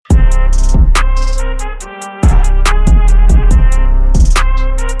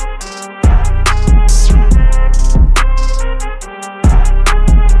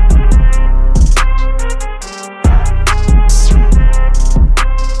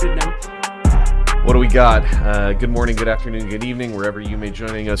got? Good morning, good afternoon, good evening, wherever you may be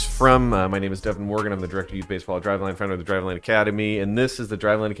joining us from. My name is Deven Morgan. I'm the director of youth baseball at Driveline, founder of the Driveline Academy, and this is the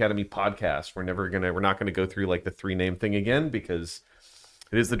Driveline Academy podcast. We're not gonna go through like the three name thing again because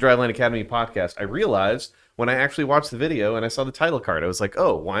it is the Driveline Academy podcast. I realized when I actually watched the video and I saw the title card, I was like,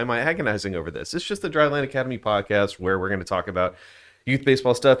 oh, why am I agonizing over this? It's just the Driveline Academy podcast where we're going to talk about youth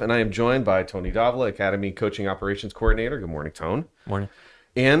baseball stuff, and I am joined by Tony Davila, Academy Coaching Operations Coordinator. Good morning, Tone. Morning.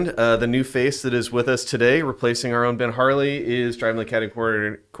 And the new face that is with us today, replacing our own Ben Harley, is Driveline Academy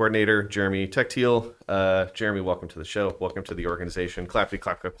Coordinator Jeremy Techtiel. Jeremy, welcome to the show. Welcome to the organization. Clappy,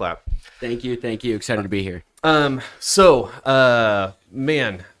 clap, clap, clap. Thank you. Excited to be here. Man,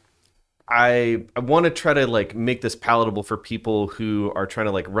 I want to try to like make this palatable for people who are trying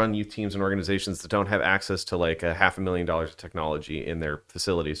to like run youth teams and organizations that don't have access to like $500,000 of technology in their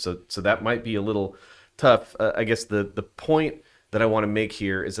facilities. So that might be a little tough. I guess the point that I want to make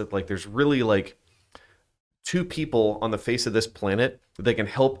here is that like there's really like two people on the face of this planet that can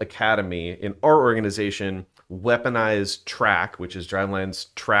help Academy in our organization weaponize TRAQ, which is Driveline's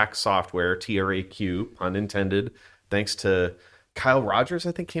TRAQ software, TRAQ, pun intended. Thanks to Kyle Rogers,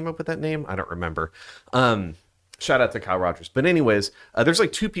 I think, came up with that name. I don't remember. Shout out to Kyle Rogers. But anyways, there's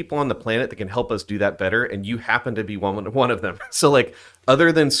like two people on the planet that can help us do that better, and you happen to be one of them. So like,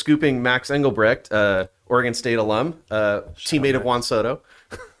 other than scooping Max Engelbrecht, Oregon State alum, teammate of Juan Soto.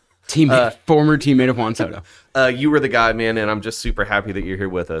 Former teammate of Juan Soto. You were the guy, man, and I'm just super happy that you're here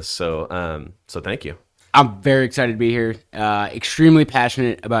with us. So thank you. I'm very excited to be here. Extremely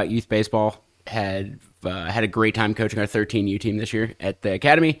passionate about youth baseball. Had a great time coaching our 13U team this year at the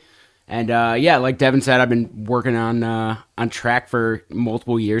Academy. And like Deven said, I've been working on TRAQ for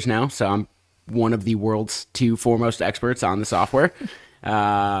multiple years now. So I'm one of the world's two foremost experts on the software.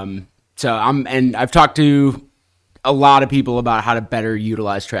 And I've talked to a lot of people about how to better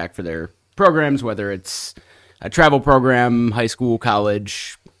utilize TRAQ for their programs, whether it's a travel program, high school,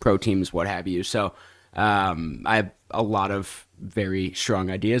 college, pro teams, what have you. So I have a lot of very strong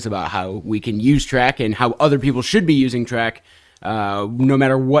ideas about how we can use TRAQ and how other people should be using TRAQ, no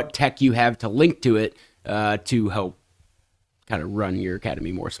matter what tech you have to link to it, to help kind of run your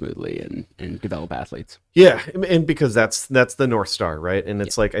academy more smoothly and develop athletes. Yeah, and because that's the North Star, right? And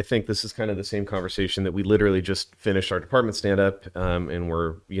it's like, I think this is kind of the same conversation that we literally just finished our department stand-up, and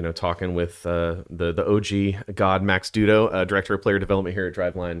we're talking with the OG God, Max Dudo, Director of Player Development here at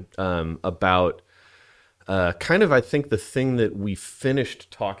Driveline, about kind of, I think, the thing that we finished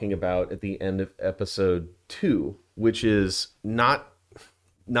talking about at the end of episode 2, which is not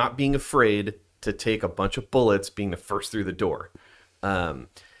being afraid to take a bunch of bullets, being the first through the door. I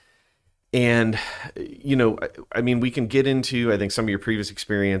mean, we can get into, I think, some of your previous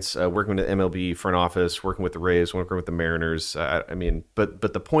experience working with the MLB front office, working with the Rays, working with the Mariners.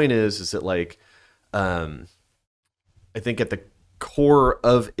 But the point is that like, I think at the core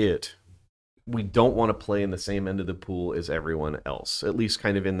of it, we don't want to play in the same end of the pool as everyone else, at least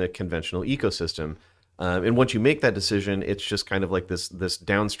kind of in the conventional ecosystem. And once you make that decision, it's just kind of like this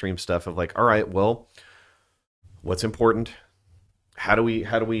downstream stuff of like, all right, well, what's important? How do we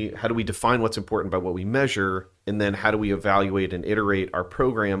define what's important by what we measure? And then how do we evaluate and iterate our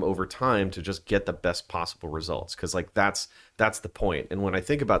program over time to just get the best possible results? Because like that's the point. And when I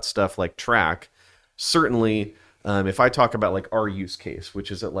think about stuff like TRAQ, certainly if I talk about like our use case, which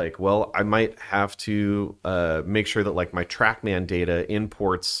is that like, well, I might have to make sure that like my TrackMan data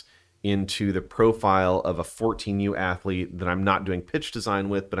imports into the profile of a 14U athlete that I'm not doing pitch design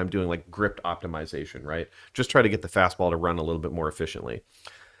with, but I'm doing like grip optimization, right? Just try to get the fastball to run a little bit more efficiently.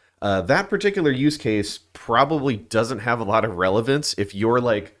 That particular use case probably doesn't have a lot of relevance if you're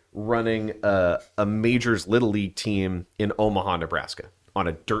like running a majors little league team in Omaha, Nebraska on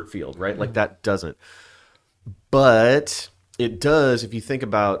a dirt field, right? Like that doesn't. But it does if you think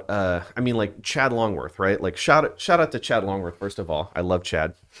about, like Chad Longworth, right? Like shout out to Chad Longworth, first of all. I love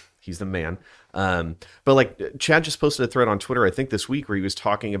Chad. He's the man. But like Chad just posted a thread on Twitter, I think this week, where he was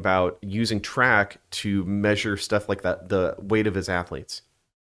talking about using TRAQ to measure stuff like that, the weight of his athletes,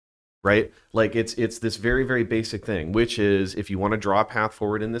 right? Like it's this very, very basic thing, which is if you want to draw a path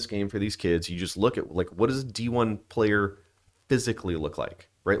forward in this game for these kids, you just look at like, what does a D1 player physically look like,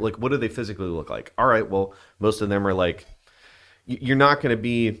 right? Like, what do they physically look like? All right, well, most of them are like, you're not going to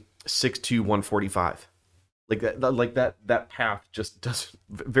be 6'2", 145. Like that path just does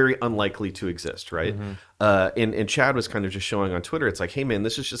very unlikely to exist, right? Mm-hmm. And Chad was kind of just showing on Twitter, it's like, hey man,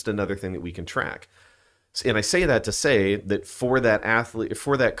 this is just another thing that we can track. And I say that to say that for that athlete,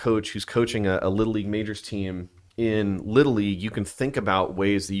 for that coach who's coaching a Little League Majors team in Little League, you can think about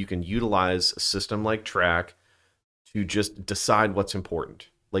ways that you can utilize a system like TRAQ to just decide what's important,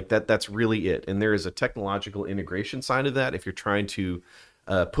 Like that's really it. And there is a technological integration side of that. If you're trying to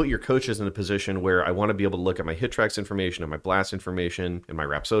put your coaches in a position where I want to be able to look at my hit tracks information and my blast information and my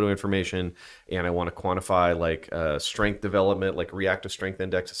Rapsodo information, and I want to quantify like strength development, like reactive strength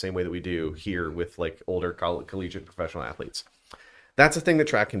index, the same way that we do here with like older collegiate professional athletes. That's a thing that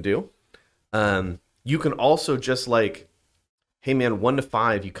TRAQ can do. You can also just like, hey man, 1 to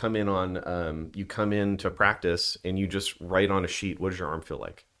 5, you come in to practice and you just write on a sheet, what does your arm feel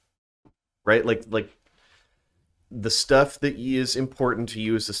like? Right? Like the stuff that is important to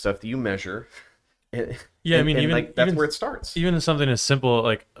you is the stuff that you measure. And, I mean, even like that's where it starts. Even something as simple,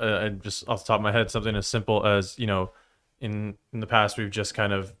 like just off the top of my head, something as simple as, you know, in the past we've just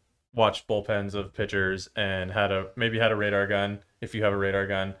kind of watched bullpens of pitchers and maybe had a radar gun, if you have a radar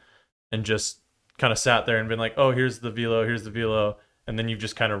gun, and just kind of sat there and been like, oh, here's the velo, and then you've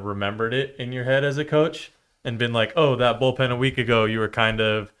just kind of remembered it in your head as a coach and been like, oh, that bullpen a week ago, you were kind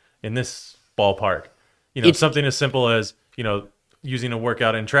of in this ballpark. You know, something as simple as, you know, using a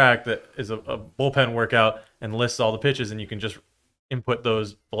workout in TRAQ that is a bullpen workout and lists all the pitches, and you can just input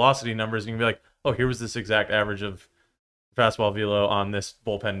those velocity numbers and you can be like, oh, here was this exact average of fastball velo on this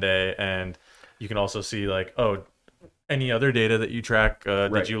bullpen day. And you can also see like, oh, any other data that you track,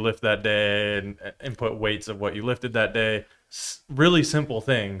 did you lift that day, and input weights of what you lifted that day. Really simple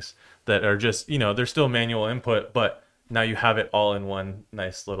things that are just, you know, they're still manual input, but now you have it all in one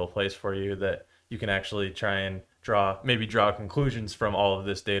nice little place for you that you can actually try and draw conclusions from all of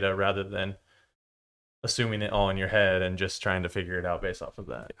this data rather than assuming it all in your head and just trying to figure it out based off of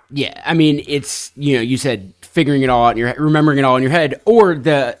that. Yeah, I mean, it's, you know, you said figuring it all out in your head, remembering it all in your head, or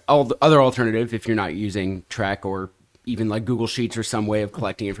the other alternative, if you're not using TRAQ or even like Google Sheets or some way of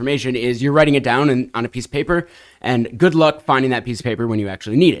collecting information, is you're writing it down on a piece of paper, and good luck finding that piece of paper when you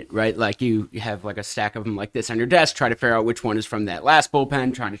actually need it, right? Like you have like a stack of them like this on your desk, try to figure out which one is from that last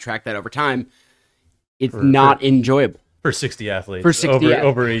bullpen, trying to track that over time. It's not enjoyable. For 60 athletes.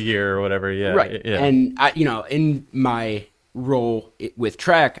 Over a year or whatever, yeah. Right. Yeah. And, in my role with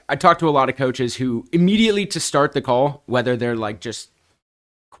TRAQ, I talk to a lot of coaches who immediately to start the call, whether they're like just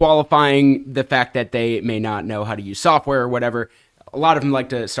qualifying the fact that they may not know how to use software or whatever, a lot of them like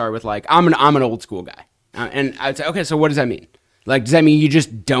to start with like, I'm an old school guy. And I'd say, okay, so what does that mean? Like, does that mean you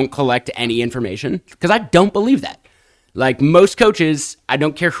just don't collect any information? Because I don't believe that. Like most coaches, I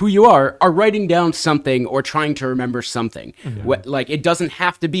don't care who you are writing down something or trying to remember something. Mm-hmm. Like it doesn't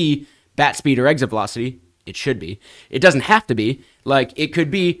have to be bat speed or exit velocity. It should be. It doesn't have to be. Like it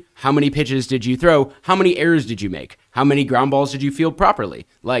could be, how many pitches did you throw? How many errors did you make? How many ground balls did you field properly?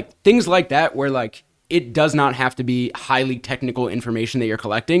 Like things like that where like it does not have to be highly technical information that you're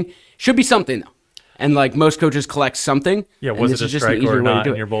collecting. Should be something though. And like most coaches collect something. Yeah, was it a strike or not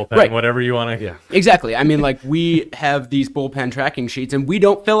in your bullpen? Right. Whatever you want to. Yeah, exactly. I mean, like we have these bullpen tracking sheets, and we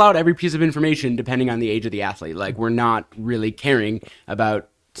don't fill out every piece of information depending on the age of the athlete. Like we're not really caring about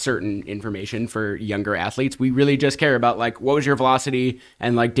certain information for younger athletes. We really just care about like what was your velocity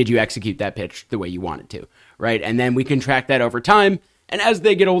and like did you execute that pitch the way you wanted to, right? And then we can track that over time. And as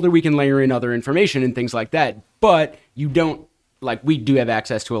they get older, we can layer in other information and things like that. But you don't like we do have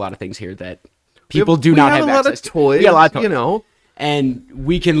access to a lot of things here that people do not have access to. Toys, yeah, a lot of toys, you know. And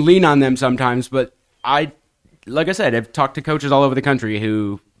we can lean on them sometimes, but like I said, I've talked to coaches all over the country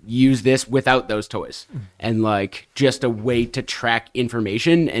who use this without those toys and like just a way to track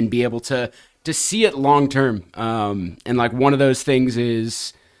information and be able to see it long term. And like one of those things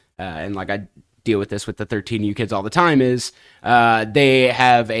is, and like I deal with this with the 13U kids all the time, is they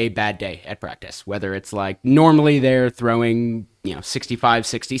have a bad day at practice, whether it's like normally they're throwing 65,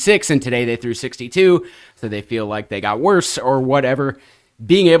 66, and today they threw 62, so they feel like they got worse or whatever.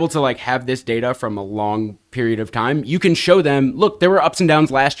 Being able to like have this data from a long period of time, you can show them, look, there were ups and downs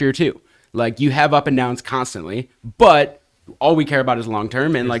last year too. Like you have up and downs constantly, but all we care about is long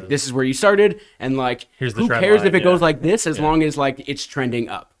term, and like this is where you started, and like who cares if it goes like this as long as like it's trending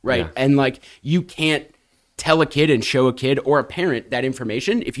up, right? Yeah. And like you can't tell a kid and show a kid or a parent that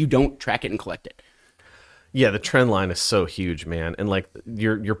information if you don't track it and collect it. Yeah, the trend line is so huge, man. And like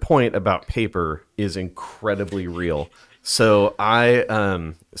your point about paper is incredibly real. So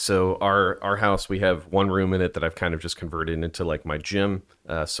our house, we have one room in it that I've kind of just converted into like my gym.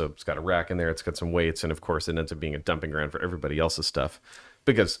 So it's got a rack in there, it's got some weights, and of course it ends up being a dumping ground for everybody else's stuff.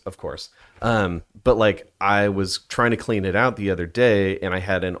 Because of course. But like I was trying to clean it out the other day, and I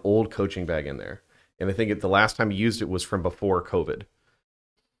had an old coaching bag in there. And I think the last time I used it was from before COVID.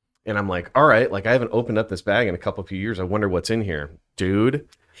 And I'm like, all right, like I haven't opened up this bag in a few years. I wonder what's in here. Dude,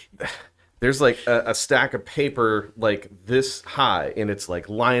 there's like a stack of paper like this high, and it's like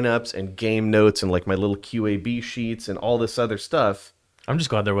lineups and game notes and like my little QAB sheets and all this other stuff. I'm just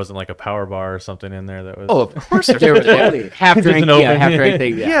glad there wasn't like a power bar or something in there that was. Oh, of course there's There was totally. half Just drink, an open- half drink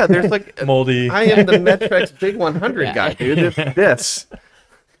thing. Yeah. Yeah, there's like moldy. I am the Metrex Big 100 Yeah. guy, dude. It's this.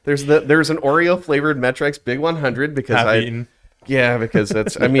 There's an Oreo flavored Metrex Big 100 because Half-eaten. because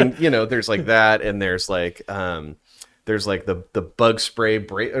that's I mean, there's like that, and there's like the bug spray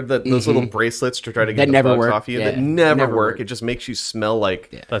those little bracelets to try to get That the never bugs work. off you Yeah. that never Never work. work. It just makes you smell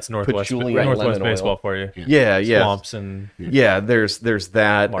like That's Northwest patchouli and Northwest lemon oil. baseball for you. yeah. Swamps and There's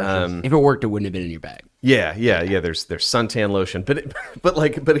that. Marshes. If it worked, it wouldn't have been in your bag. Yeah. There's suntan lotion,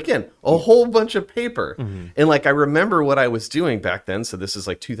 but again, a whole bunch of paper. And like I remember what I was doing back then. So this is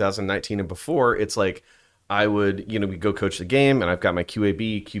like 2019 and before. It's like I would, we go coach the game, and I've got my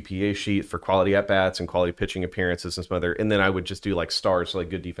QAB, QPA sheet for quality at bats and quality pitching appearances and some other. And then I would just do like stars, so like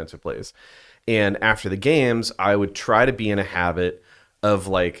good defensive plays. And after the games, I would try to be in a habit of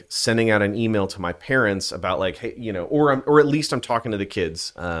like sending out an email to my parents about like, hey, or at least I'm talking to the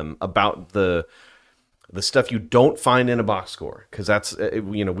kids about the stuff you don't find in a box score, because that's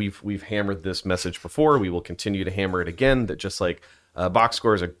we've hammered this message before. We will continue to hammer it again. That just like box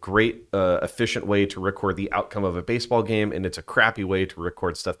score is a great efficient way to record the outcome of a baseball game, and it's a crappy way to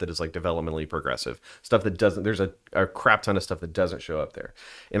record stuff that is like developmentally progressive stuff that doesn't. There's a crap ton of stuff that doesn't show up there,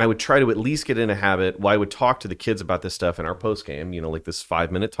 and I would try to at least get in a habit. Well, I would talk to the kids about this stuff in our post game, like this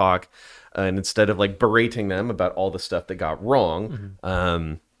 5-minute talk, and instead of like berating them about all the stuff that got wrong.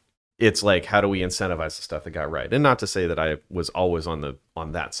 It's like, how do we incentivize the stuff that got right? And not to say that I was always on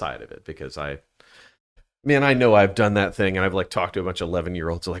that side of it, because I know I've done that thing, and I've like talked to a bunch of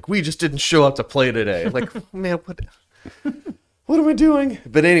 11-year-olds like, we just didn't show up to play today. Like, man, what am I doing?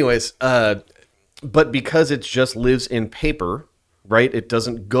 But anyways, but because it just lives in paper, right? It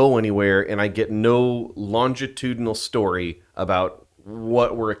doesn't go anywhere, and I get no longitudinal story about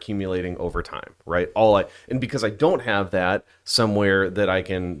what we're accumulating over time, right? And because I don't have that somewhere that I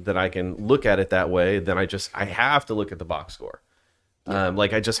can look at it that way, then I have to look at the box score.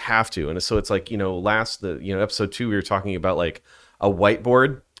 Like I just have to. And so it's like, episode 2, we were talking about like a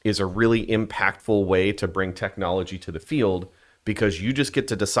whiteboard is a really impactful way to bring technology to the field, because you just get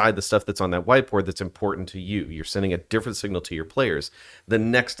to decide the stuff that's on that whiteboard that's important to you. You're sending a different signal to your players. The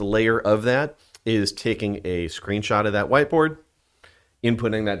next layer of that is taking a screenshot of that whiteboard,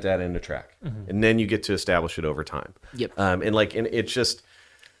 inputting that data into TRAQ, and then you get to establish it over time. Yep. And it's just,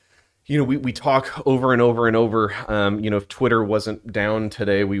 we talk over and over and over. If Twitter wasn't down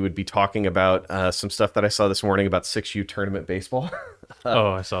today, we would be talking about some stuff that I saw this morning about 6U tournament baseball.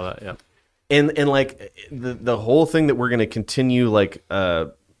 Oh, I saw that. Yeah. And like the whole thing that we're going to continue like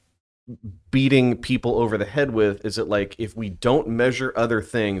beating people over the head with is that like, if we don't measure other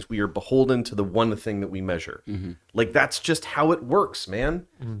things, we are beholden to the one thing that we measure. Like that's just how it works, man.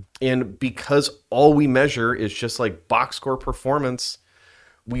 And because all we measure is just like box score performance,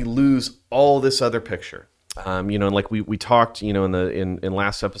 we lose all this other picture. And like we talked, in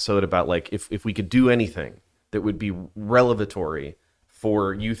last episode about like if we could do anything that would be revelatory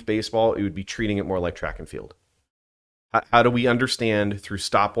for youth baseball, it would be treating it more like track and field. How do we understand through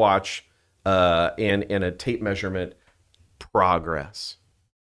stopwatch and a tape measurement progress?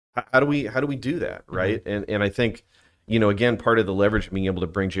 How do we do that, right? And I think, again, part of the leverage of being able to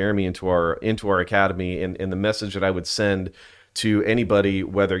bring Jeremy into our academy, and the message that I would send to anybody,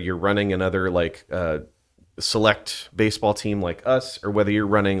 whether you're running another like select baseball team like us, or whether you're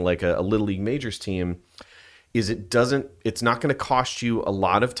running like a Little League Majors team, is it's not going to cost you a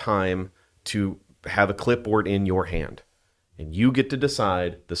lot of time to have a clipboard in your hand, and you get to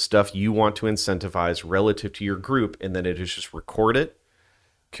decide the stuff you want to incentivize relative to your group, and then it is just record it,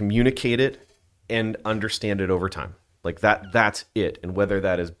 communicate it, and understand it over time. Like that's it. And whether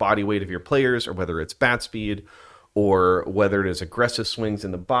that is body weight of your players, or whether it's bat speed, or whether it is aggressive swings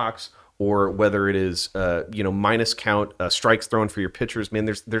in the box, or whether it is minus count strikes thrown for your pitchers, man,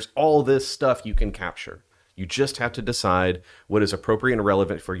 there's all this stuff you can capture. You just have to decide what is appropriate and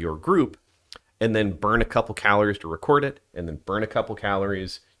relevant for your group, and then burn a couple calories to record it, and then burn a couple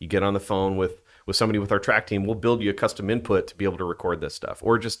calories. You get on the phone with somebody with our TRAQ team. We'll build you a custom input to be able to record this stuff.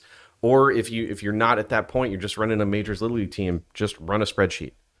 Or if you're not at that point, you're just running a Majors Little League team, just run a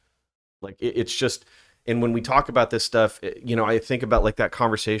spreadsheet. Like it's just. And when we talk about this stuff, I think about like that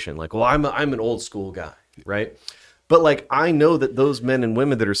conversation, like, well, I'm an old school guy, right? But like, I know that those men and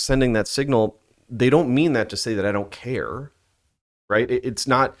women that are sending that signal, they don't mean that to say that I don't care, right? It's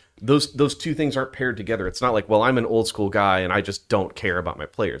not, those two things aren't paired together. It's not like, well, I'm an old school guy and I just don't care about my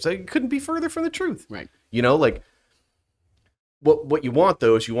players. It couldn't be further from the truth. Right. Like what you want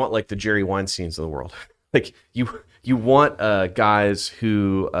though is you want like the Jerry Weinsteins of the world, like you want guys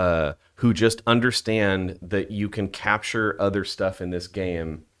who just understand that you can capture other stuff in this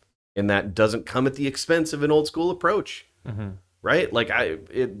game, and that doesn't come at the expense of an old school approach, right? Like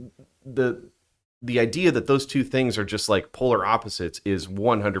the idea that those two things are just like polar opposites is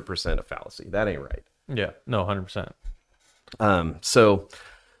 100% a fallacy. That ain't right. Yeah, no, 100%.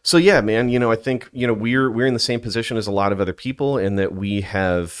 So yeah, man, I think, we're in the same position as a lot of other people in that we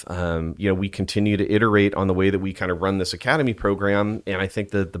have, we continue to iterate on the way that we kind of run this academy program. And I think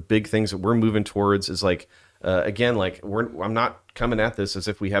that the big things that we're moving towards is like, again, like I'm not coming at this as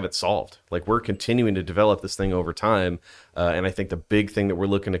if we have it solved. Like we're continuing to develop this thing over time. And I think the big thing that we're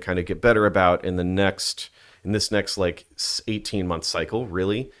looking to kind of get better about in this next like 18-month cycle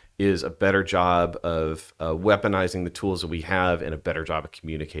really is a better job of weaponizing the tools that we have and a better job of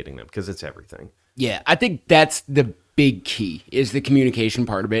communicating them, because it's everything. Yeah, I think that's the big key, is the communication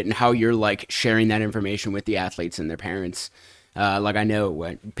part of it and how you're like sharing that information with the athletes and their parents. Like I know,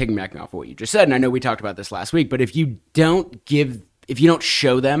 piggybacking off of what you just said, and I know we talked about this last week, but if you don't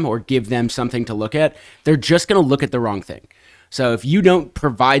show them or give them something to look at, they're just going to look at the wrong thing. So if you don't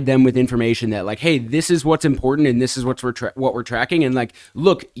provide them with information that like, hey, this is what's important and this is what we're tracking, and like,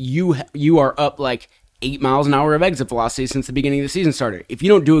 look, you are up like 8 miles an hour of exit velocity since the beginning of the season started. If you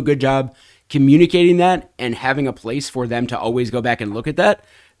don't do a good job communicating that and having a place for them to always go back and look at that,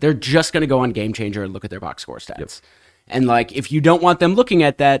 they're just going to go on Game Changer and look at their box score stats. Yep. And like, if you don't want them looking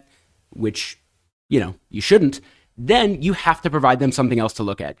at that, which, you shouldn't, then you have to provide them something else to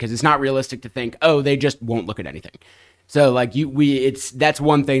look at, because it's not realistic to think, oh, they just won't look at anything. So like that's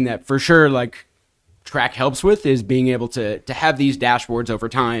one thing that for sure like TRAQ helps with, is being able to have these dashboards over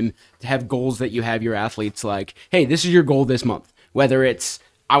time, to have goals that you have your athletes like, hey, this is your goal this month. Whether it's,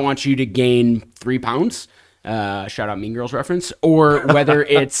 I want you to gain 3 pounds, shout out Mean Girls reference, or whether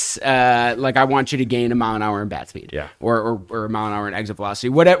it's like, I want you to gain a mile an hour in bat speed, or a mile an hour in exit velocity.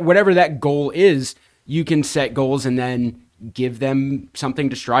 Whatever that goal is, you can set goals and then give them something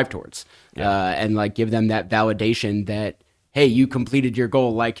to strive towards. And like give them that validation that, hey, you completed your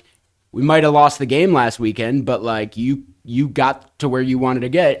goal. Like, we might have lost the game last weekend, but like you got to where you wanted to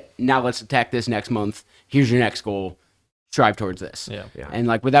get. Now let's attack this next month. Here's your next goal. Strive towards this. Yeah. And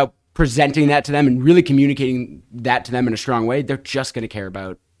like, without presenting that to them and really communicating that to them in a strong way, they're just going to care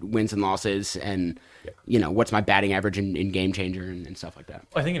about wins and losses and what's my batting average in Game Changer and stuff like that.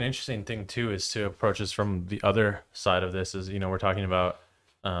 I think an interesting thing too is to approach this from the other side of this. Is we're talking about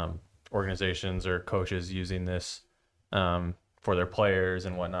organizations or coaches using this for their players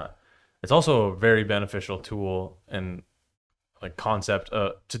and whatnot. It's also a very beneficial tool and like concept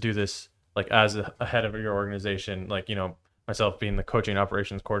to do this like as a head of your organization. Like myself being the coaching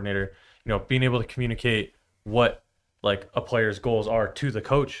operations coordinator, being able to communicate what like a player's goals are to the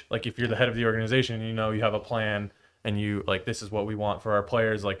coach. Like if you're the head of the organization, you have a plan and you like, this is what we want for our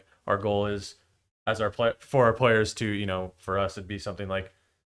players. Like our goal is for our players to, for us, it'd be something like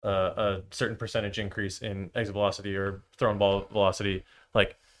a certain percentage increase in exit velocity or thrown ball velocity.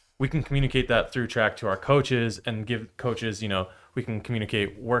 Like we can communicate that through TRAQ to our coaches and give coaches, we can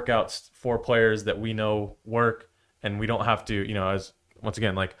communicate workouts for players that we know work, and we don't have to,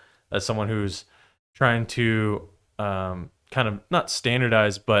 as someone who's trying to kind of not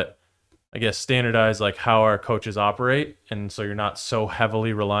standardize, but I guess standardize like how our coaches operate. And so you're not so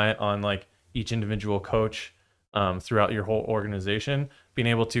heavily reliant on like each individual coach throughout your whole organization, being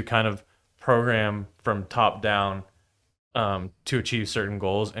able to kind of program from top down to achieve certain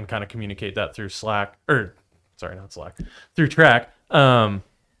goals and kind of communicate that through through TRAQ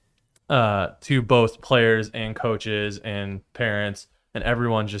to both players and coaches and parents, and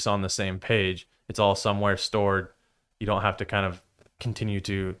everyone's just on the same page. It's all somewhere stored. You don't have to kind of continue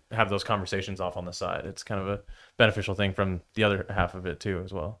to have those conversations off on the side. It's kind of a beneficial thing from the other half of it too,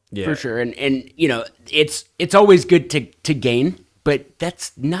 as well. Yeah, for sure. And it's always good to gain, but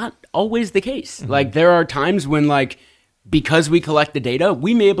that's not always the case. Mm-hmm. Like there are times when like, because we collect the data,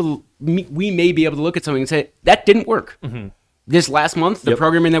 we may be able to look at something and say, that didn't work. Mm-hmm. This last month, the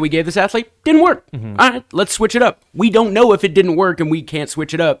programming that we gave this athlete didn't work. Mm-hmm. All right, let's switch it up. We don't know if it didn't work, and we can't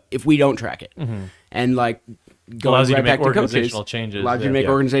switch it up if we don't track it. Mm-hmm. And like, allows you to make organizational changes. Allows you to make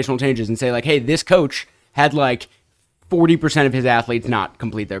organizational changes and say like, hey, this coach had like 40% of his athletes not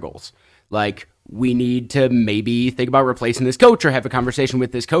complete their goals. Like, we need to maybe think about replacing this coach or have a conversation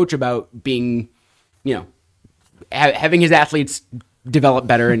with this coach about being, having his athletes develop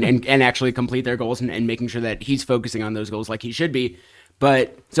better and actually complete their goals and making sure that he's focusing on those goals like he should be.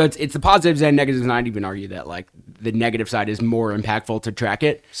 But so it's the positives and negatives, and I'd even argue that like the negative side is more impactful to track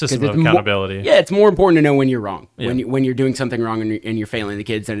it. System of accountability. Yeah, it's more important to know when you're wrong, Yeah. when you're doing something wrong and you're failing the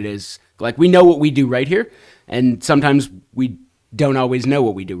kids than it is like we know what we do right here, and sometimes we don't always know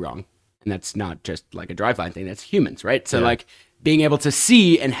what we do wrong, and that's not just like a Driveline thing. That's humans, right? So like being able to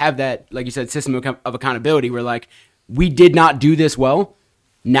see and have that, like you said, system of accountability, where like we did not do this well.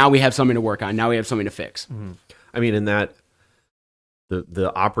 Now we have something to work on. Now we have something to fix. Mm-hmm. I mean, in that,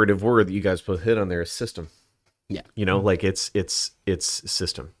 the operative word that you guys both hit on there is system. Yeah. You know, like it's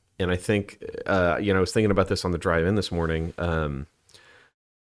system. And I think, I was thinking about this on the drive in this morning.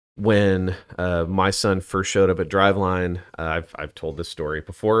 When my son first showed up at Driveline, I've told this story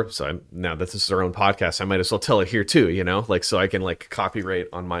before. So now that this is our own podcast, I might as well tell it here too, you know, like, so I can like copyright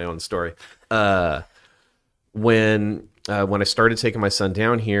on my own story. When I started taking my son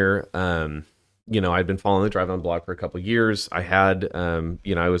down here, I'd been following the Driveline blog for a couple of years. I had,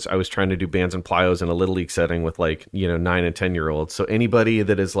 I was trying to do bands and plyos in a little league setting with 9 and 10-year-olds. So anybody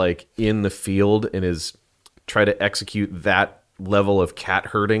that is like in the field and is try to execute that level of cat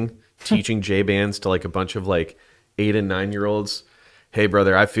herding, teaching J bands to like a bunch of like 8 and 9-year-olds. Hey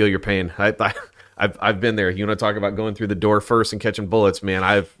brother, I feel your pain. I've been there. You want to talk about going through the door first and catching bullets, man?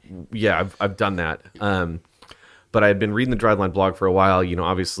 I've done that. But I had been reading the Driveline blog for a while,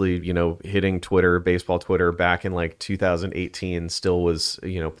 obviously, hitting Twitter, baseball Twitter back in like 2018 still was,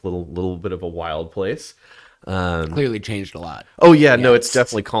 little bit of a wild place. Clearly changed a lot. Oh yeah, no, it's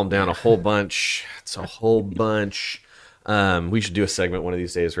definitely calmed down a whole bunch. It's a whole bunch. We should do a segment one of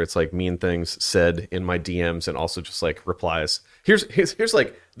these days where it's like mean things said in my DMs and also just like replies. Here's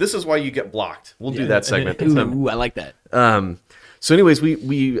like, this is why you get blocked. We'll do that segment. Ooh, I like that. So anyways,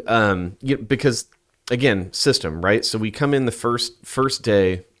 we because again, system, right? So we come in the first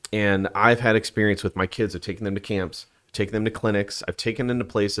day, and I've had experience with my kids of taking them to camps, taking them to clinics. I've taken them to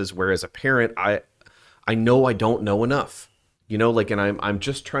places where as a parent, I know I don't know enough, and I'm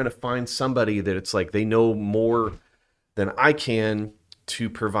just trying to find somebody that it's like they know more than I can to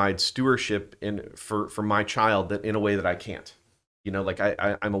provide stewardship for my child that in a way that I can't,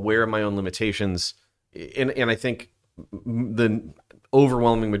 I'm aware of my own limitations, and I think the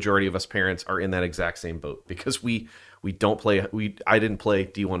overwhelming majority of us parents are in that exact same boat because I didn't play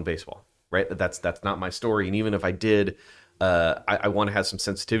D1 baseball, right? That's not my story. And even if I did, I want to have some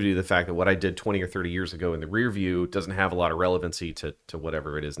sensitivity to the fact that what I did 20 or 30 years ago in the rear view doesn't have a lot of relevancy to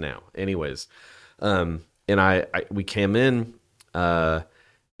whatever it is now. Anyways, and we came in,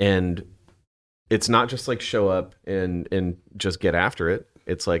 and it's not just like show up and just get after it.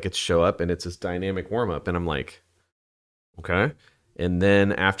 It's like it's show up and it's this dynamic warm up, and I'm like, okay. And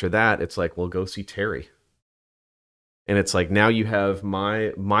then after that, it's like, well, go see Terry. And it's like, now you have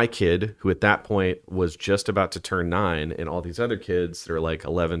my kid, who at that point was just about to turn 9, and all these other kids that are like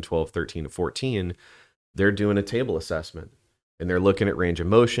 11, 12, 13, and 14, they're doing a table assessment. And they're looking at range of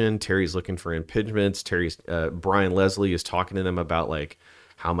motion. Terry's looking for impingements. Brian Leslie is talking to them about like,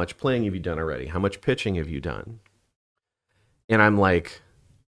 how much playing have you done already? How much pitching have you done? And I'm like,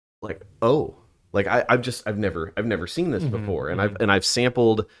 oh. Like I've never seen this before, and I've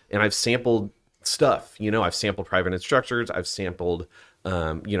sampled stuff. I've sampled private instructors, I've sampled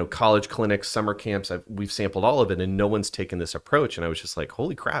college clinics, summer camps. We've sampled all of it, and no one's taken this approach. And I was just like,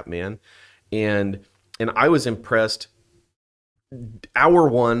 holy crap, man! And I was impressed. Hour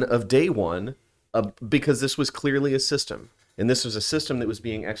one of day one, because this was clearly a system, and this was a system that was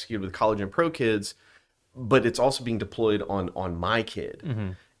being executed with college and pro kids, but it's also being deployed on my kid. Mm-hmm.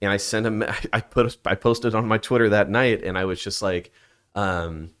 And I sent him. I posted on my Twitter that night, and I was just like,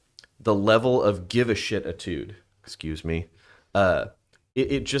 the level of give a shit-itude. Excuse me.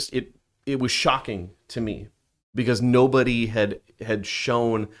 It was shocking to me because nobody had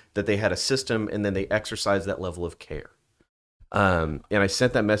shown that they had a system, and then they exercised that level of care. And I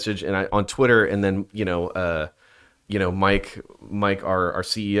sent that message on Twitter, and then Mike, our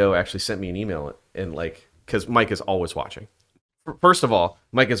CEO, actually sent me an email, and like, because Mike is always watching. First of all,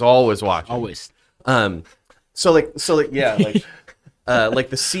 Mike is always watching. Always. So yeah, like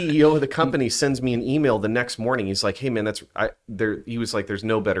like the CEO of the company sends me an email the next morning. He's like, "Hey man, he was like, there's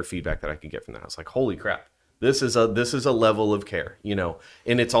no better feedback that I can get from that." I was like, "Holy crap. This is a level of care, And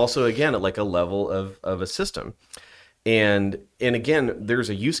it's also again like a level of a system. And again, there's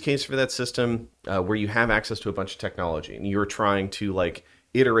a use case for that system where you have access to a bunch of technology and you're trying to like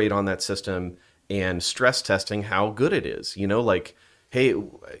iterate on that system and stress testing how good it is, like, hey,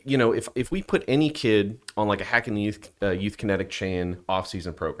 if we put any kid on like a Hacking the Youth Kinetic Chain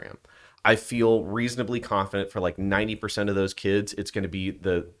off-season program, I feel reasonably confident for like 90% of those kids, it's going to be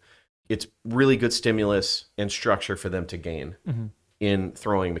it's really good stimulus and structure for them to gain. Mm-hmm. in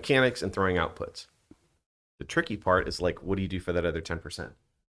throwing mechanics and throwing outputs. The tricky part is like, what do you do for that other 10%?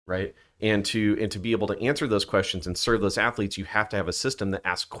 Right. And to be able to answer those questions and serve those athletes, you have to have a system that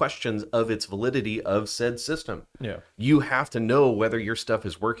asks questions of its validity of said system. Yeah. You have to know whether your stuff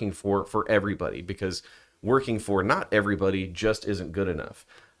is working for everybody, because working for not everybody just isn't good enough.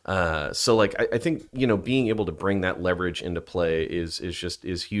 So like I think, you know, being able to bring that leverage into play is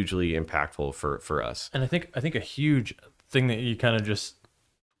hugely impactful for us. And I think a huge thing that you kind of just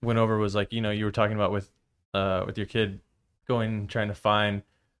went over was like, you know, you were talking about with your kid trying to find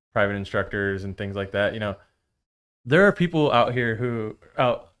private instructors and things like that. You know, there are people out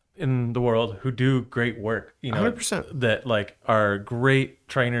in the world who do great work, you know, 100%. that like are great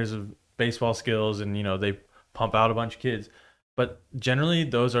trainers of baseball skills, and, you know, they pump out a bunch of kids. But generally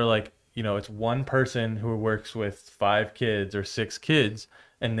those are like, you know, it's one person who works with 5 kids or 6 kids,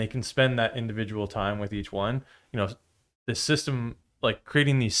 and they can spend that individual time with each one. You know, the system, like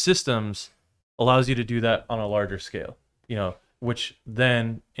creating these systems allows you to do that on a larger scale, you know, which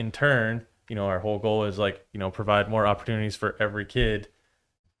then in turn, you know, our whole goal is like, you know, provide more opportunities for every kid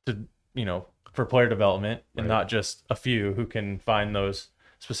to, you know, for player development, and not just a few who can find those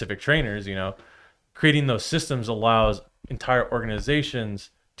specific trainers. You know, creating those systems allows entire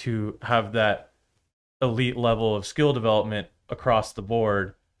organizations to have that elite level of skill development across the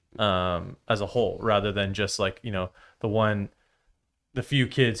board, as a whole, rather than just like, you know, the few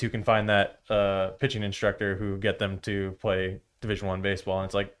kids who can find that pitching instructor who get them to play Division I baseball. And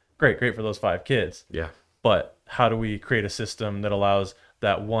it's like, great for those 5 kids. Yeah. But how do we create a system that allows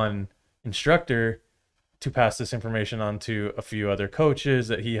that one instructor to pass this information on to a few other coaches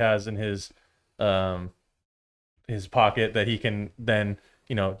that he has in his pocket, that he can then,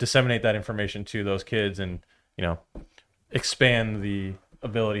 you know, disseminate that information to those kids and, you know, expand the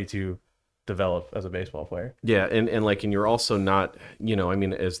ability to develop as a baseball player. Yeah, and like, and you're also not, you know, I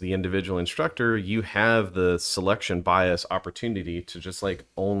mean, as the individual instructor, you have the selection bias opportunity to just like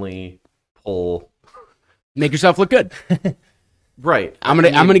only pull, Make yourself look good. right. I'm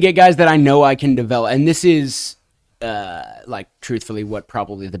gonna get guys that I know I can develop, and this is like truthfully what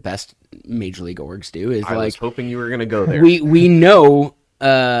probably the best major league orgs do is I like, was hoping you were going to go there. we know,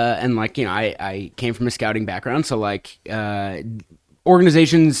 and like, you know, I came from a scouting background, so like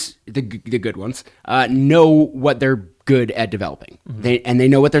organizations, the good ones, know what they're good at developing. Mm-hmm. They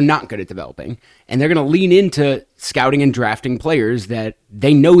know what they're not good at developing, and they're going to lean into scouting and drafting players that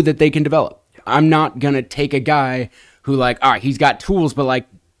they know that they can develop. I'm not going to take a guy who like, all right, he's got tools, but like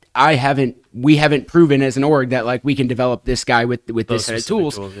we haven't proven as an org that like we can develop this guy with this set of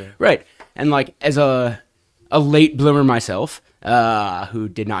tools. Yeah. Right. And like, as a late bloomer myself, who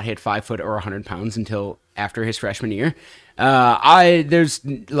did not hit 5 foot or 100 pounds until after his freshman year, there's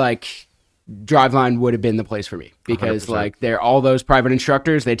like, Driveline would have been the place for me, because 100%. like, they're all those private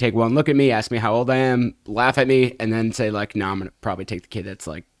instructors. They take one look at me, ask me how old I am, laugh at me, and then say like, no, I'm going to probably take the kid that's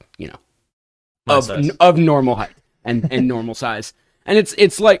like, you know, of normal height and normal size. And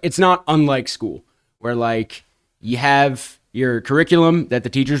it's like, it's not unlike school, where like you have your curriculum that the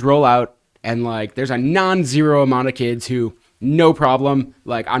teachers roll out, and like there's a non-zero amount of kids who, no problem,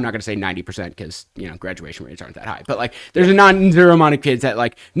 like I'm not going to say 90% because, you know, graduation rates aren't that high, but like there's a non-zero amount of kids that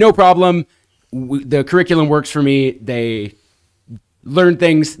like, no problem, the curriculum works for me, they learn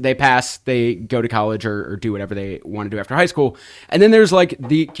things, they pass, they go to college or do whatever they want to do after high school. And then there's like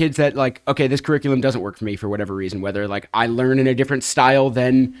the kids that like, okay, this curriculum doesn't work for me for whatever reason, whether like I learn in a different style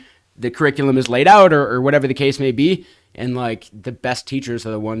than the curriculum is laid out, or whatever the case may be. And like the best teachers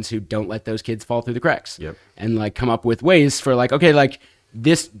are the ones who don't let those kids fall through the cracks. Yep. And like come up with ways for like, okay, like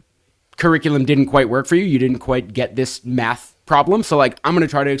this curriculum didn't quite work for you. You didn't quite get this math problem. So like, I'm going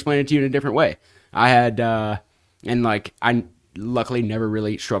to try to explain it to you in a different way. I had, and like, I luckily never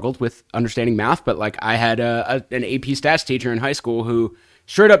really struggled with understanding math, but like I had an AP stats teacher in high school who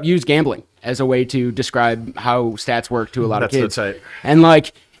straight up used gambling as a way to describe how stats work to a lot of kids. That's tight. And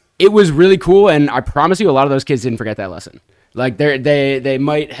like, it was really cool, and I promise you, a lot of those kids didn't forget that lesson. Like they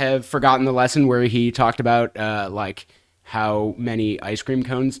might have forgotten the lesson where he talked about like how many ice cream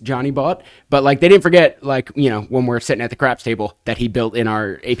cones Johnny bought, but like they didn't forget, like, you know, when we're sitting at the craps table that he built in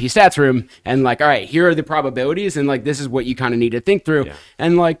our AP stats room, and like, all right, here are the probabilities, and like this is what you kind of need to think through. Yeah.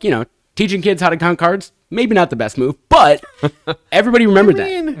 And like, you know, teaching kids how to count cards, maybe not the best move, but everybody remembered that.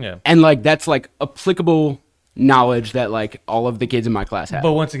 Yeah. And like that's like applicable knowledge that like all of the kids in my class had.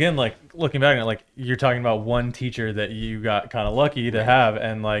 But once again, like looking back at it, like you're talking about one teacher that you got kind of lucky to have,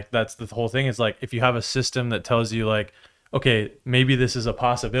 and like that's the whole thing is like, if you have a system that tells you like, okay, maybe this is a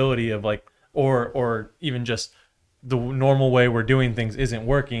possibility of like, or even just the normal way we're doing things isn't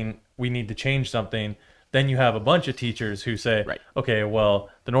working, we need to change something, Then you have a bunch of teachers who say, Right. okay, well,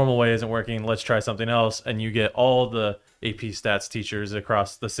 the normal way isn't working. Let's try something else. And you get all the AP stats teachers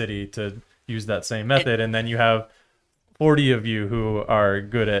across the city to use that same method. And then you have 40 of you who are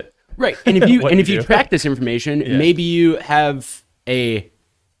good at Right. And if you what and to if you do. track this information, maybe you have a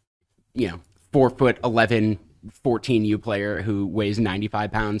 4'11", 14U player who weighs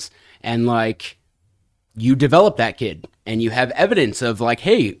 95 pounds, and like you develop that kid and you have evidence of like,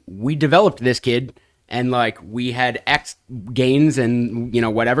 hey, we developed this kid and like we had X gains and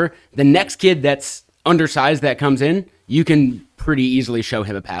whatever. The next kid that's undersized that comes in, you can pretty easily show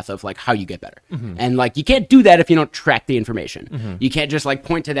him a path of like how you get better. And like you can't do that if you don't track the information. You can't just like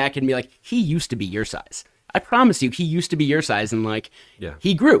point to that kid and be like, he used to be your size. I promise you, he used to be your size, and like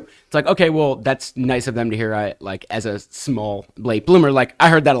he grew. It's like, okay, well, that's nice of them to hear. I like as a small late bloomer, like I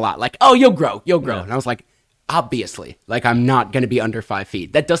heard that a lot. Like, oh, you'll grow, and I was like, obviously, like I'm not going to be under 5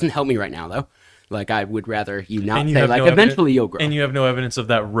 feet. That doesn't help me right now, though. Like I would rather you not say like eventually you'll grow. And you have no evidence of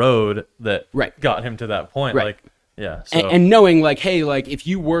that road that Right. got him to that point. Right. Like, yeah. So. And knowing like, hey, like if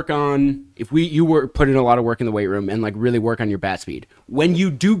you put in a lot of work in the weight room and like really work on your bat speed, when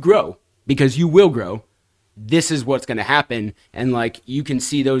you do grow, because you will grow, this is what's going to happen. And like you can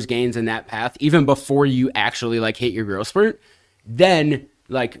see those gains in that path even before you actually like hit your growth spurt. Then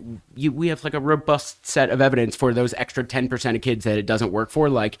like we have like a robust set of evidence for those extra 10% of kids that it doesn't work for.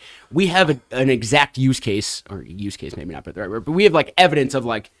 Like we have an exact use case maybe not, but the right word, but we have like evidence of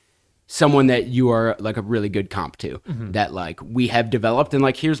like someone that you are like a really good comp to that like we have developed, and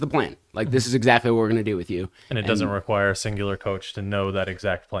like here's the plan. Like this is exactly what we're going to do with you. And it doesn't require a singular coach to know that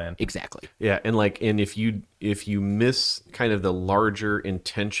exact plan. Exactly. Yeah, and if you miss kind of the larger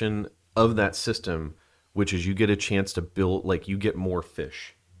intention of that system, which is you get a chance to build, like you get more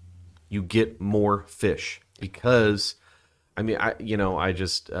fish. You get more fish because I mean,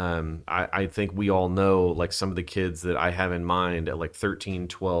 I think we all know like some of the kids that I have in mind at like 13,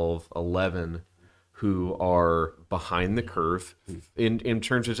 12, 11 who are behind the curve in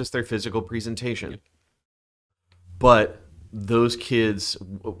terms of just their physical presentation. But those kids,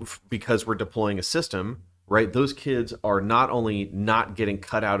 because we're deploying a system, right? Those kids are not only not getting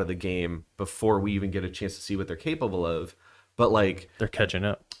cut out of the game before we even get a chance to see what they're capable of, but like they're catching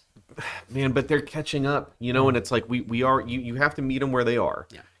up. Man, but they're catching up, and it's like we are, you have to meet them where they are.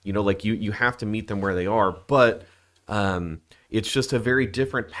 Yeah. Like you have to meet them where they are, but it's just a very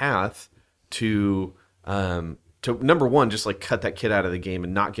different path to number one, just like cut that kid out of the game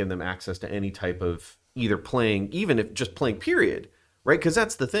and not give them access to any type of either playing, even if just playing period, right? Because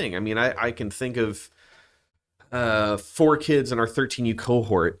that's the thing. I mean, I can think of 4 kids in our 13U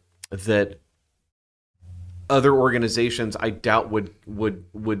cohort that other organizations I doubt would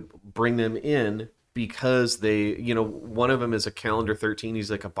bring them in because they, one of them is a calendar 13. He's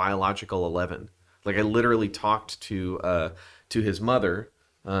like a biological 11. Like I literally talked to his mother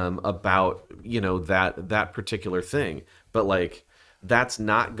about that particular thing, but like that's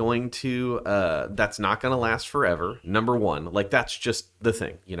not going to last forever. Number one, like that's just the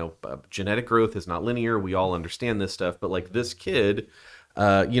thing. Genetic growth is not linear. We all understand this stuff, but like this kid.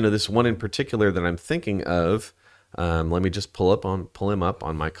 This one in particular that I'm thinking of, let me just pull him up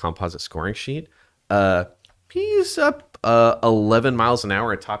on my composite scoring sheet. He's up 11 miles an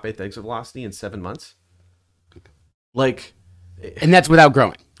hour at top 8th exit velocity in 7 months. Like, and that's without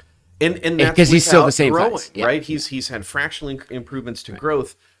growing. And that's because he's still the same growing, size, yeah. right? He's had fractional improvements to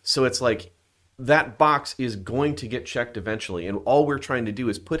growth, so it's like that box is going to get checked eventually, and all we're trying to do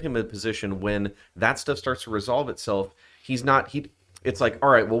is put him in a position when that stuff starts to resolve itself. It's like, all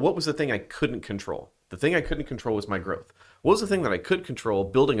right, well, what was the thing I couldn't control? The thing I couldn't control was my growth. What was the thing that I could control?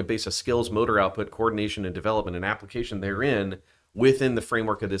 Building a base of skills, motor output, coordination, and development and application therein within the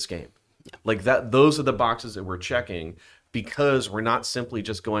framework of this game. Yeah. Like that, those are the boxes that we're checking because we're not simply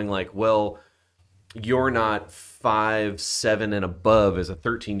just going like, well, you're not 5'7" and above as a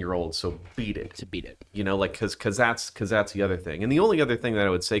 13-year-old, so beat it. To beat it. Because that's the other thing. And the only other thing that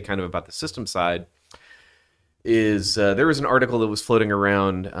I would say kind of about the system side is there was an article that was floating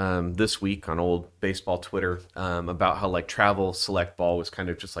around this week on old baseball Twitter about how like travel select ball was kind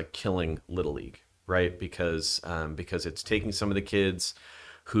of just like killing Little League, right? Because it's taking some of the kids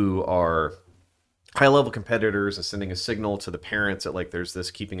who are high level competitors and sending a signal to the parents that like there's this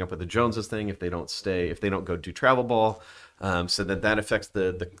keeping up with the Joneses thing if they don't go do travel ball, so that affects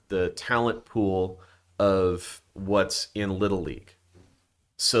the talent pool of what's in Little League.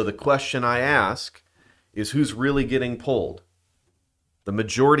 So the question I ask is who's really getting pulled? The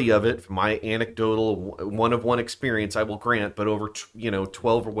majority of it, from my anecdotal one-of-one experience, I will grant, but over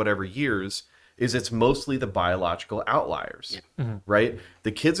 12 or whatever years, is it's mostly the biological outliers, right?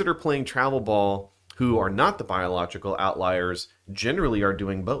 The kids that are playing travel ball who are not the biological outliers generally are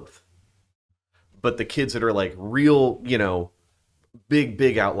doing both. But the kids that are like real,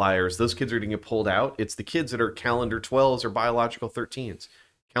 big outliers, those kids are going to get pulled out. It's the kids that are calendar 12s or biological 13s,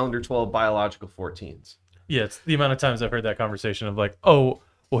 calendar 12 biological 14s. Yeah, it's the amount of times I've heard that conversation of like, oh,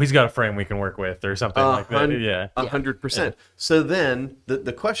 well, he's got a frame we can work with or something like that. Yeah. 100%. So then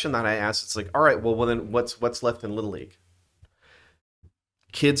the question that I asked, it's like, all right, well then what's left in Little League?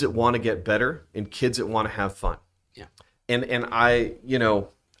 Kids that want to get better and kids that want to have fun. Yeah. And I,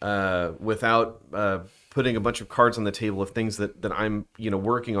 without putting a bunch of cards on the table of things that I'm,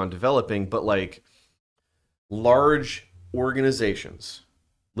 working on developing, but like large organizations,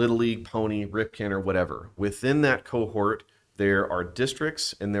 Little League, Pony, Ripken, or whatever, within that cohort, there are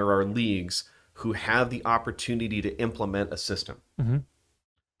districts and there are leagues who have the opportunity to implement a system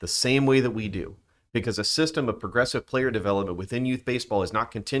the same way that we do. Because a system of progressive player development within youth baseball is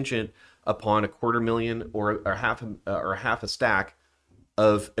not contingent upon $250,000 or half a stack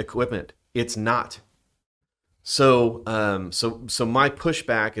of equipment. It's not. So my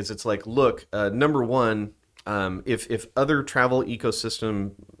pushback is, it's like, look, number one, if other travel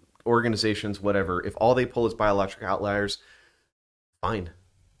ecosystem organizations, whatever, if all they pull is biological outliers, fine.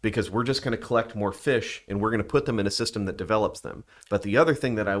 Because we're just going to collect more fish and we're going to put them in a system that develops them. But the other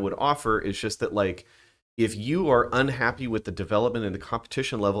thing that I would offer is just that, like, if you are unhappy with the development and the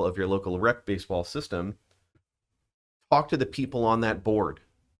competition level of your local rec baseball system, talk to the people on that board.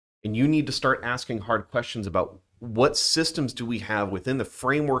 And you need to start asking hard questions about what systems do we have within the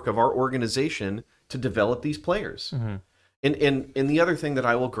framework of our organization to develop these players. And the other thing that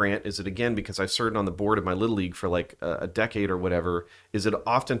I will grant is that, again, because I've served on the board of my Little League for like a decade or whatever, is that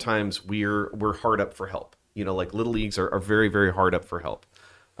oftentimes we're hard up for help. Like Little Leagues are very, very hard up for help.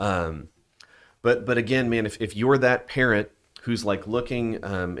 But again, man, if you're that parent who's like looking,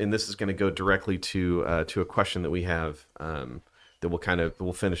 and this is going to go directly to a question that we have that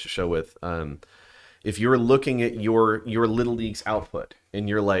we'll finish the show with. If you're looking at your Little League's output and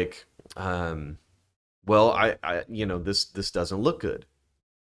you're like, well, I this doesn't look good.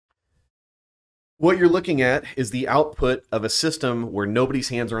 What you're looking at is the output of a system where nobody's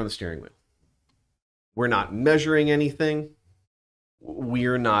hands are on the steering wheel. We're not measuring anything.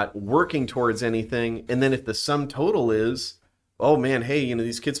 We're not working towards anything. And then if the sum total is, oh man, hey,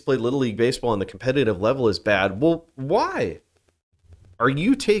 these kids play Little League baseball and the competitive level is bad. Well, why? Are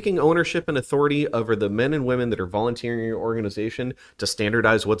you taking ownership and authority over the men and women that are volunteering in your organization to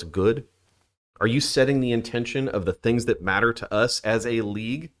standardize what's good? Are you setting the intention of the things that matter to us as a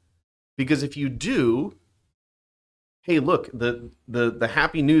league? Because if you do, hey, look, the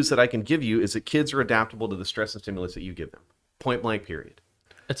happy news that I can give you is that kids are adaptable to the stress and stimulus that you give them. Point blank, period.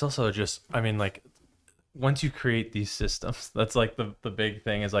 It's also just, like, once you create these systems, that's like the big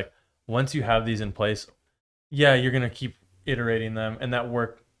thing is like, once you have these in place, yeah, you're going to keep iterating them, and that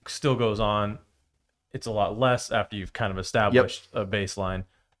work still goes on. It's a lot less after you've kind of established a baseline.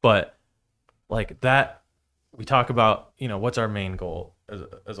 But like that, we talk about, what's our main goal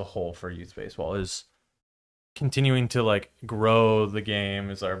as a whole for youth baseball is continuing to like grow the game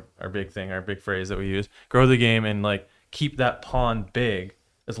is our big thing, our big phrase that we use, grow the game and like keep that pond big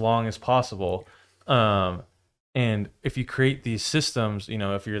as long as possible. And if you create these systems,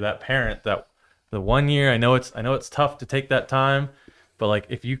 if you're that parent that the 1 year, I know it's tough to take that time, but like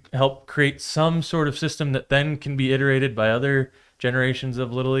if you help create some sort of system that then can be iterated by other generations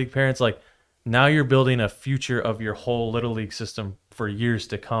of Little League parents, like now you're building a future of your whole Little League system for years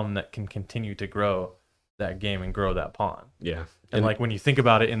to come that can continue to grow that game and grow that pond. Yeah. And like when you think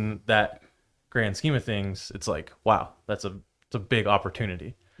about it in that grand scheme of things, it's like, wow, it's a big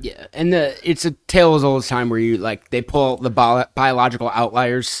opportunity. Yeah, and it's a tale as old as time where you like they pull the biological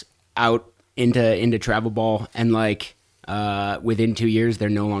outliers out into travel ball, and like within 2 years they're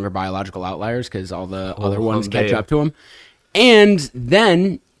no longer biological outliers because all the other ones catch up to them, and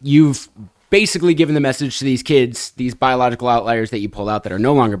then you've basically given the message to these kids, these biological outliers that you pulled out that are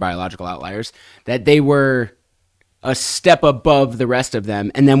no longer biological outliers, that they were a step above the rest of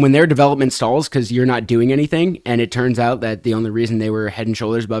them. And then when their development stalls because you're not doing anything, and it turns out that the only reason they were head and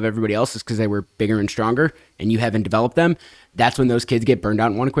shoulders above everybody else is because they were bigger and stronger and you haven't developed them, that's when those kids get burned out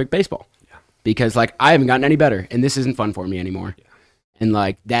and want to quit baseball. Yeah. Because like, I haven't gotten any better and this isn't fun for me anymore. Yeah. And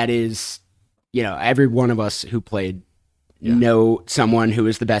like, that is, every one of us who played know someone who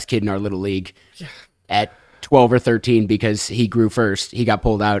is the best kid in our little league at 12 or 13 because he grew first. He got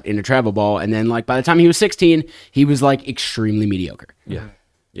pulled out in a travel ball, and then like by the time he was 16, he was like extremely mediocre. Yeah,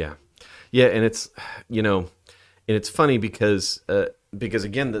 and it's and it's funny because because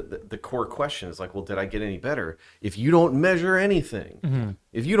again, the core question is like, well, did I get any better? If you don't measure anything,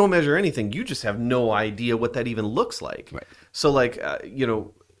 you just have no idea what that even looks like. Right. So like,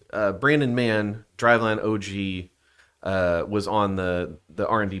 Brandon Mann, Driveline OG, was on the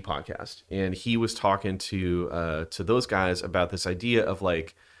R&D podcast, and he was talking to those guys about this idea of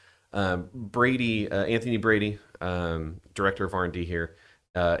like, Anthony Brady, director of R&D here,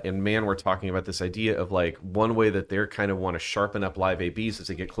 and Man, we're talking about this idea of like one way that they're kind of want to sharpen up live ABs as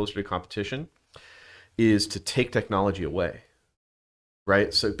they get closer to competition is to take technology away,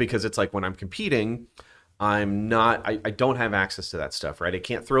 right? So because it's like when I'm competing, I don't have access to that stuff, right? I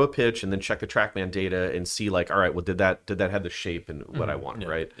can't throw a pitch and then check the TrackMan data and see like, all right, well, did that have the shape and what I want,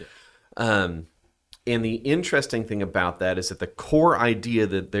 right? Yeah. And the interesting thing about that is that the core idea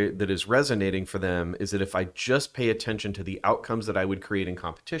that is resonating for them is that if I just pay attention to the outcomes that I would create in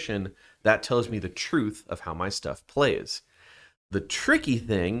competition, that tells me the truth of how my stuff plays. The tricky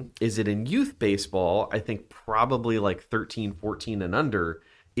thing is that in youth baseball, I think probably like 13, 14 and under,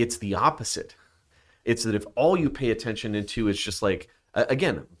 it's the opposite. It's that if all you pay attention into is just like,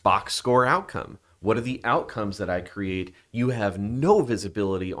 again, box score outcome. What are the outcomes that I create? You have no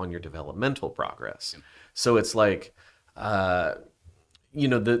visibility on your developmental progress. So it's like, you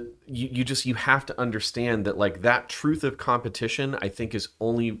have to understand that like that truth of competition, I think it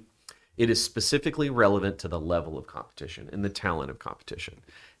is specifically relevant to the level of competition and the talent of competition.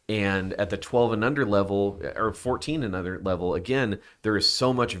 And at the 12 and under level or 14 and under level, again, there is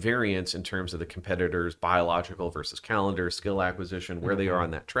so much variance in terms of the competitors' biological versus calendar, skill acquisition, where they are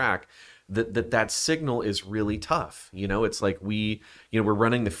on that track. That signal is really tough. It's like we're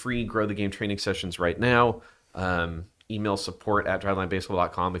running the free Grow the Game training sessions right now. Email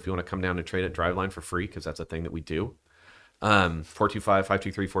support@drivelinebaseball.com if you want to come down and trade at Driveline for free, because that's a thing that we do.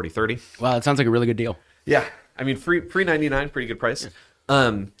 425-523-4030. Wow, that sounds like a really good deal. Yeah. I mean, free $99, pretty good price.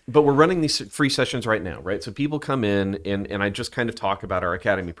 But we're running these free sessions right now, right? So people come in and I just kind of talk about our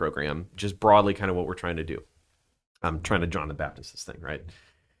academy program, just broadly kind of what we're trying to do. I'm trying to John the Baptist this thing, right?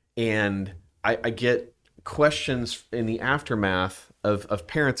 And I get questions in the aftermath of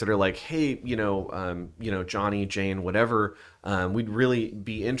parents that are like, hey, Johnny, Jane, whatever, we'd really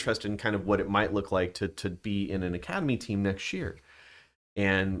be interested in kind of what it might look like to be in an academy team next year.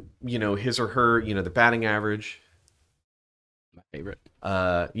 And, his or her, the batting average, my favorite,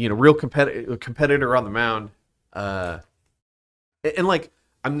 real competitor on the mound. And like,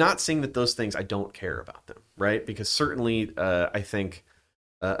 I'm not saying that those things, I don't care about them, right? Because certainly I think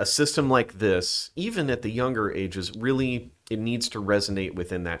a system like this, even at the younger ages, really it needs to resonate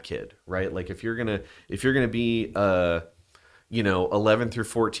within that kid, right? Like if you're gonna be 11 through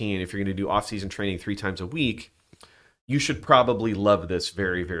 14, if you're gonna do off-season training 3 times a week, you should probably love this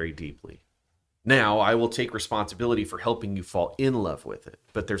very, very deeply. Now, I will take responsibility for helping you fall in love with it,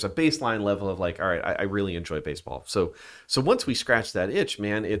 but there's a baseline level of like, all right, I really enjoy baseball. So once we scratch that itch,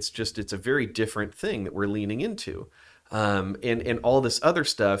 man, it's a very different thing that we're leaning into. And all this other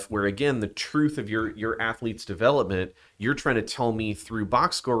stuff where, again, the truth of your athlete's development, you're trying to tell me through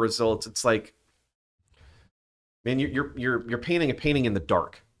box score results. It's like, man, you're painting a painting in the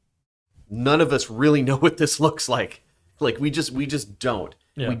dark. None of us really know what this looks like. Like we just don't.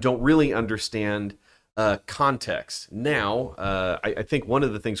 Yeah. We don't really understand context. Now, I think one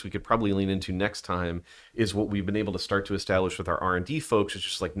of the things we could probably lean into next time is what we've been able to start to establish with our R&D folks is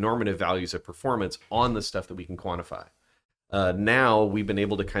just like normative values of performance on the stuff that we can quantify. Now we've been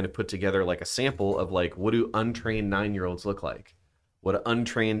able to kind of put together like a sample of like, what do untrained 9-year-olds look like? What do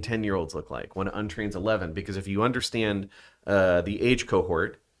untrained 10-year-olds look like? What do untrained 11? Because if you understand the age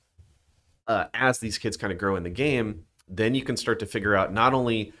cohort, as these kids kind of grow in the game, then you can start to figure out not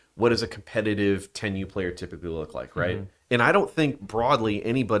only what does a competitive 10U player typically look like, right? Mm-hmm. And I don't think broadly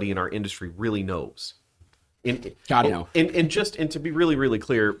anybody in our industry really knows. God, no. And to be really, really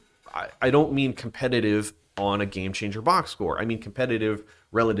clear, I don't mean competitive on a game changer box score. I mean competitive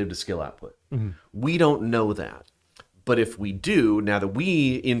relative to skill output. Mm-hmm. We don't know that. But if we do, now that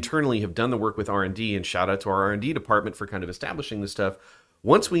we internally have done the work with R&D, and shout out to our R&D department for kind of establishing this stuff,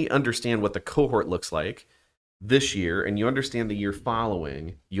 once we understand what the cohort looks like this year and you understand the year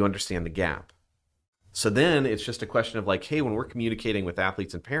following, you understand the gap. So then it's just a question of like, hey, when we're communicating with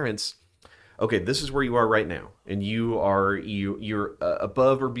athletes and parents, okay, this is where you are right now, and you're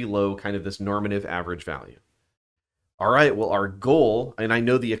above or below kind of this normative average value. All right, well, our goal, and I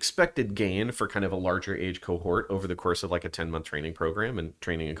know the expected gain for kind of a larger age cohort over the course of like a 10-month training program and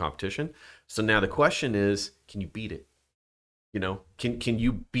training and competition. So now the question is, can you beat it? Can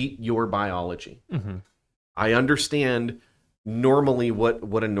you beat your biology? Mm-hmm. I understand normally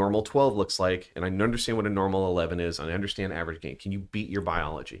what a normal 12 looks like, and I understand what a normal 11 is, and I understand average gain. Can you beat your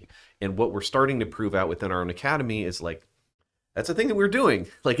biology? And what we're starting to prove out within our own academy is like that's a thing that we're doing.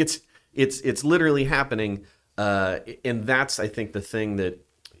 Like it's literally happening, and that's I think the thing that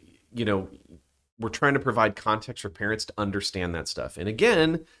we're trying to provide context for parents to understand that stuff. And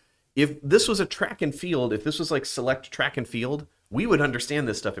again, if this was a track and field, if this was like select track and field, we would understand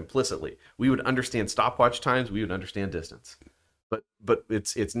this stuff implicitly. We would understand stopwatch times. We would understand distance. But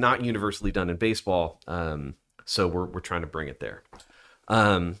it's not universally done in baseball. So we're trying to bring it there.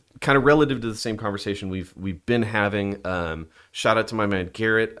 Kind of relative to the same conversation we've been having. Shout out to my man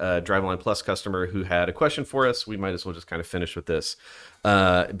Garrett, Driveline Plus customer, who had a question for us. We might as well just kind of finish with this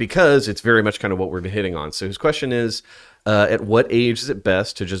because it's very much kind of what we've been hitting on. So his question is, at what age is it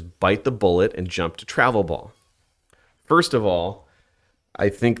best to just bite the bullet and jump to travel ball? First of all, I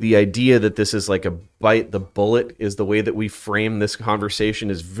think the idea that this is like a bite the bullet is the way that we frame this conversation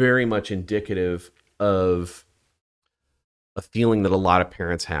is very much indicative of a feeling that a lot of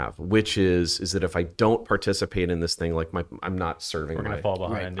parents have, which is that if I don't participate in this thing, like I'm not serving We're gonna fall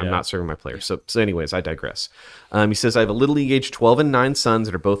behind. I'm not serving my players. So anyways, I digress. He says, I have a little league age 12 and 9 sons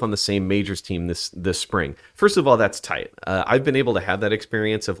that are both on the same majors team this spring. First of all, that's tight. I've been able to have that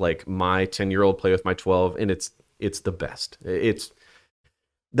experience of like my 10-year-old play with my 12, and it's the best. It's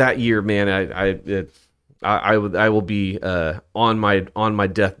that year, man. I will be on my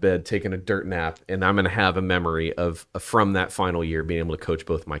deathbed taking a dirt nap, and I'm going to have a memory of from that final year being able to coach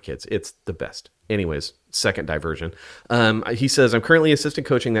both my kids. It's the best. Anyways, second diversion. He says, I'm currently assistant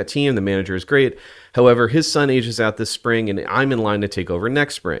coaching that team. The manager is great. However, his son ages out this spring, and I'm in line to take over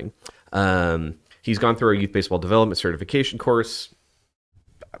next spring. He's gone through our youth baseball development certification course.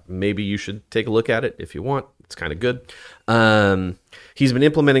 Maybe you should take a look at it if you want. It's kind of good. He's been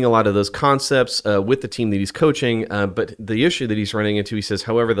implementing a lot of those concepts with the team that he's coaching, but the issue that he's running into, he says,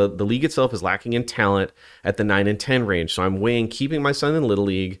 however, the league itself is lacking in talent at the 9 and 10 range. So I'm weighing keeping my son in Little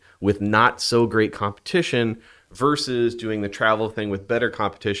League with not so great competition versus doing the travel thing with better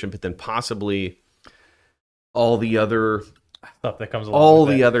competition, but then possibly all the other stuff that comes along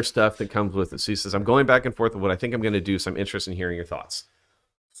with the other stuff that comes with it. So he says, I'm going back and forth with what I think I'm going to do, so I'm interested in hearing your thoughts.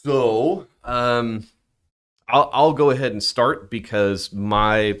 So, I'll go ahead and start because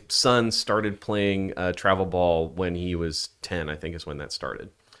my son started playing travel ball when he was 10, I think is when that started.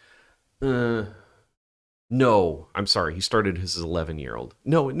 No, I'm sorry. He started as his 11-year-old.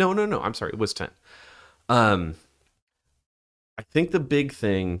 No. I'm sorry. It was 10. I think the big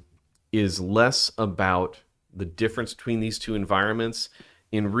thing is less about the difference between these two environments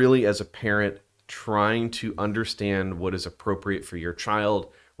and really as a parent trying to understand what is appropriate for your child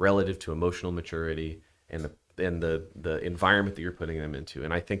relative to emotional maturity and the environment that you're putting them into.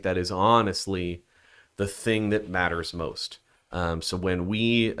 And I think that is honestly the thing that matters most. So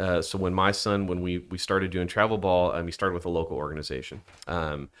when my son, when we started doing travel ball, he started with a local organization.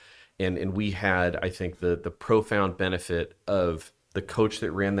 And we had, I think, the profound benefit of the coach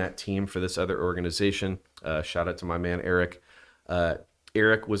that ran that team for this other organization. Shout out to my man, Eric.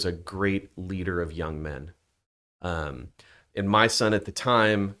 Eric was a great leader of young men. And my son at the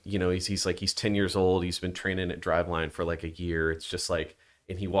time, he's 10 years old. He's been training at Driveline for like a year. It's just like,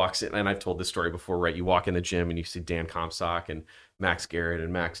 and he walks in, and I've told this story before, right? You walk in the gym and you see Dan Comstock and Max Garrett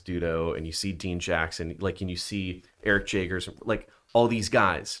and Max Dudo, and you see Dean Jackson, and you see Eric Jagers, like all these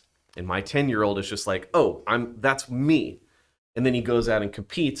guys. And my 10-year-old is just like, oh, that's me. And then he goes out and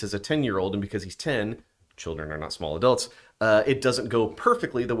competes as a 10-year-old, and because he's 10, children are not small adults, it doesn't go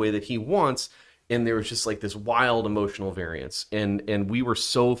perfectly the way that he wants. And there was just like this wild emotional variance. And we were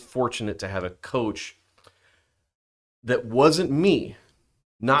so fortunate to have a coach that wasn't me,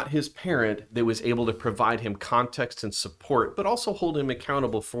 not his parent, that was able to provide him context and support, but also hold him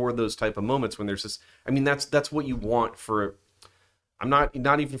accountable for those type of moments when there's this. I mean, that's what you want for, I'm not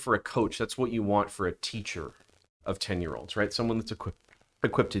even for a coach. That's what you want for a teacher of 10-year-olds, right? Someone that's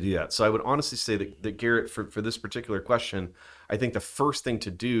equipped to do that. So I would honestly say that Garrett, for this particular question, I think the first thing to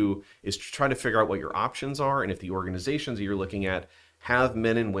do is to try to figure out what your options are, and if the organizations that you're looking at have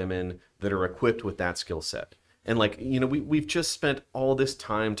men and women that are equipped with that skill set. And we've just spent all this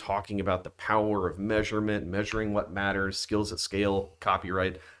time talking about the power of measurement, measuring what matters, skills at scale,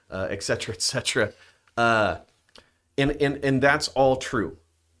 copyright, et cetera, et cetera. And that's all true.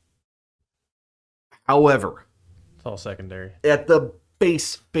 However, it's all secondary. At the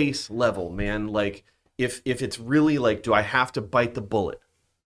base level, man, like if it's really like, do I have to bite the bullet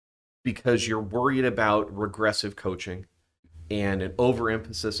because you're worried about regressive coaching and an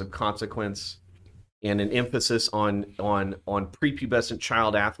overemphasis of consequence and an emphasis on prepubescent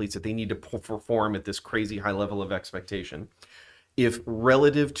child athletes that they need to perform at this crazy high level of expectation, if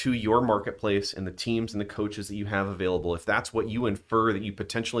relative to your marketplace and the teams and the coaches that you have available, if that's what you infer that you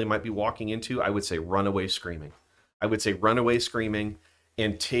potentially might be walking into, I would say run away screaming. I would say run away screaming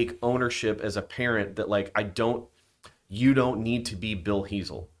and take ownership as a parent that like, you don't need to be Bill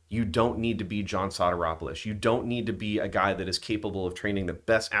Heasel. You don't need to be John Soteropoulos. You don't need to be a guy that is capable of training the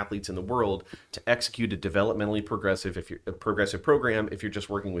best athletes in the world to execute a developmentally progressive program if you're just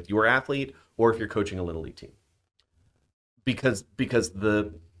working with your athlete or if you're coaching a little league team. Because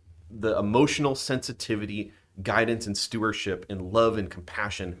the emotional sensitivity, guidance and stewardship and love and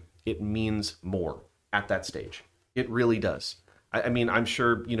compassion, it means more at that stage. It really does. I mean, I'm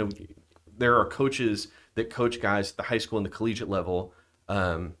sure, there are coaches that coach guys at the high school and the collegiate level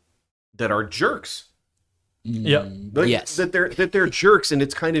that are jerks. Yeah. Yes. That they're jerks, and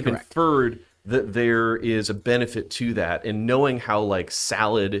it's kind of Correct. inferred that there is a benefit to that. And knowing how like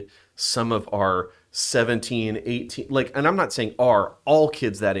salad some of our 17, 18, like, and I'm not saying all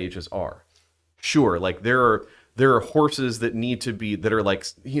kids that ages are. Sure, like there are horses that are like,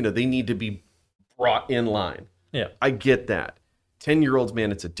 they need to be brought in line. Yeah. I get that. 10-year-olds,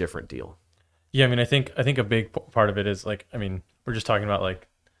 man, it's a different deal. Yeah, I mean, I think a big part of it is like, I mean, we're just talking about like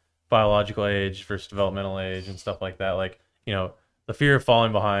biological age versus developmental age and stuff like that. Like, the fear of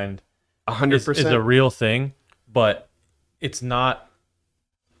falling behind 100%. is a real thing, but it's not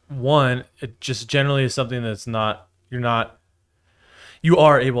one. It just generally is something that's you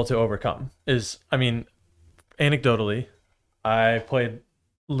are able to overcome. I mean, anecdotally, I played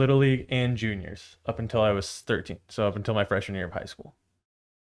Little League and juniors up until I was 13. So up until my freshman year of high school.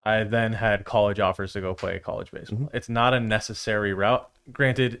 I then had college offers to go play college baseball. Mm-hmm. It's not a necessary route.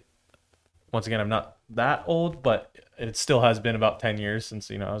 Granted, once again, I'm not that old, but it still has been about 10 years since,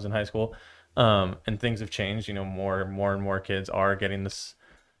 I was in high school. And things have changed. More and more kids are getting this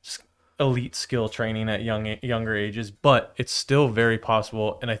elite skill training at younger ages, but it's still very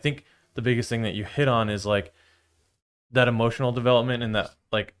possible. And I think the biggest thing that you hit on is like that emotional development and that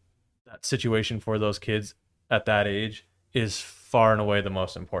situation for those kids at that age is far and away the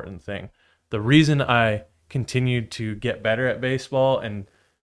most important thing. The reason I continued to get better at baseball and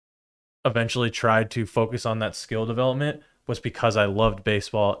eventually tried to focus on that skill development was because I loved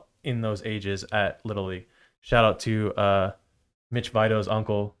baseball in those ages at Little League. Shout out to Mitch Vito's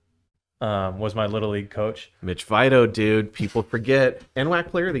uncle, was my Little League coach. Mitch Vito, dude, people forget. NWAC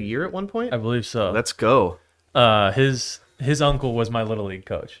Player of the Year at one point? I believe so. Let's go. His uncle was my Little League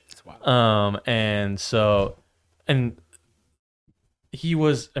coach. And he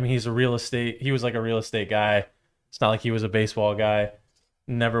was, I mean, he was like a real estate guy. It's not like he was a baseball guy.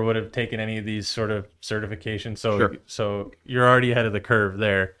 Never would have taken any of these sort of certifications. So you're already ahead of the curve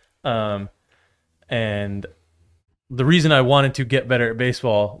there. And the reason I wanted to get better at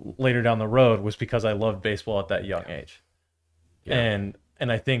baseball later down the road was because I loved baseball at that young age. Yeah.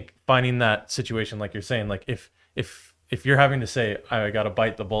 And I think finding that situation, like you're saying, like if you're having to say, I got to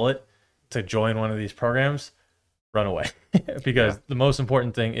bite the bullet to join one of these programs, run away. Because the most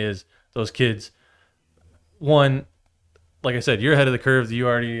important thing is those kids, one, like I said, you're ahead of the curve. You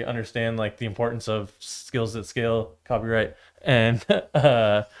already understand like the importance of skills that scale, copyright, and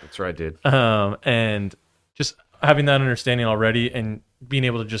that's right, dude. And just having that understanding already and being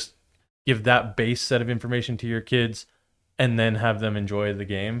able to just give that base set of information to your kids and then have them enjoy the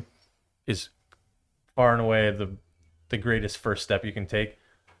game is far and away the greatest first step you can take.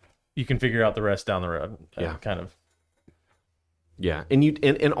 You can figure out the rest down the road. Kind of. Yeah,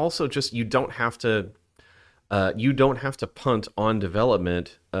 and also just you don't have to punt on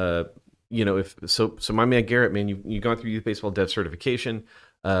development. If so my man Garrett, man, you've gone through youth baseball dev certification.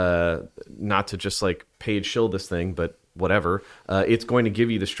 Not to just like page shill this thing, but whatever. It's going to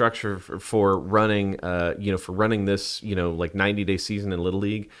give you the structure for running this, like 90-day season in Little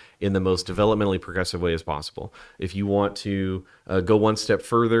League in the most developmentally progressive way as possible. If you want to go one step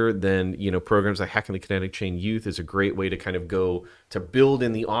further, then, programs like Hacking the Kinetic Chain Youth is a great way to kind of go to build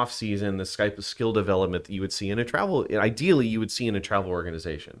in the off season the type of skill development that you would see in ideally you would see in a travel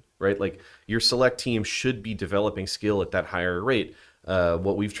organization, right? Like your select team should be developing skill at that higher rate.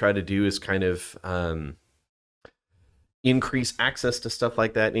 What we've tried to do is kind of increase access to stuff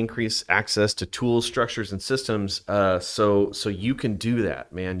like that, increase access to tools, structures, and systems. So you can do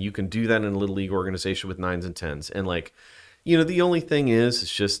that, man. You can do that in a Little League organization with 9s and 10s. And like, the only thing is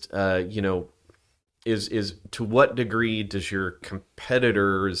just, is to what degree does your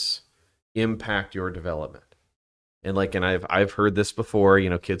competitors impact your development? And I've heard this before,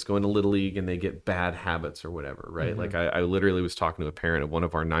 kids go into Little League and they get bad habits or whatever, right? Mm-hmm. Like I literally was talking to a parent of one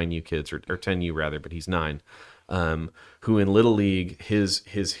of our 9U kids, or 10U rather, but he's 9, who in Little League, his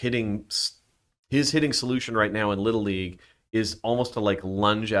hitting solution right now in Little League is almost to like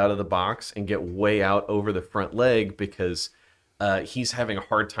lunge out of the box and get way out over the front leg because he's having a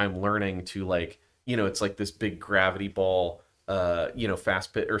hard time learning to like, it's like this big gravity ball,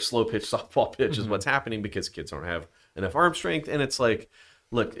 fast pitch or slow pitch softball pitch is what's happening because kids don't have enough arm strength. And it's like,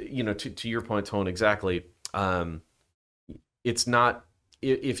 look, to your point, Tone, exactly. It's not,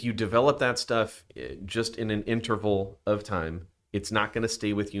 if you develop that stuff just in an interval of time, it's not going to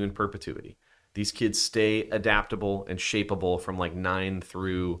stay with you in perpetuity. These kids stay adaptable and shapeable from like 9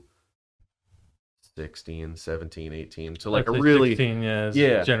 through 16, 17, 18. So like a really 16,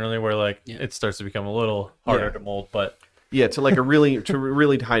 is generally where like it starts to become a little harder to mold, but to like a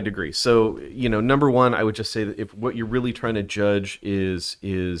really high degree. So, number one, I would just say that if what you're really trying to judge is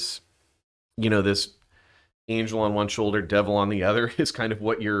this angel on one shoulder, devil on the other is kind of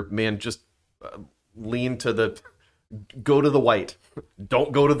what your man just lean to go to the white,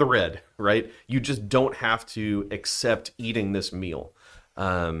 don't go to the red, right? You just don't have to accept eating this meal.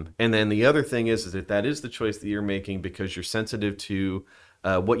 And then the other thing is that is the choice that you're making because you're sensitive to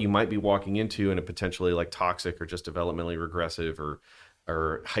what you might be walking into in a potentially like toxic or just developmentally regressive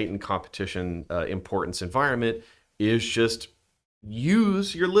or heightened competition importance environment is just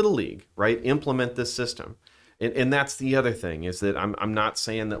use your little league, right? Implement this system. And that's the other thing is that I'm not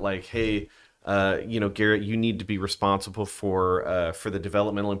saying that like, hey, Garrett, you need to be responsible for the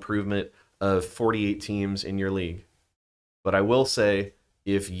developmental improvement of 48 teams in your league. But I will say,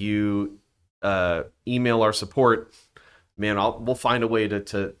 if you email our support, man, we'll find a way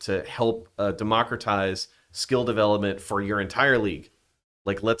to help democratize skill development for your entire league.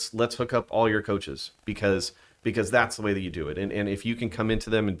 Like let's hook up all your coaches because that's the way that you do it. And if you can come into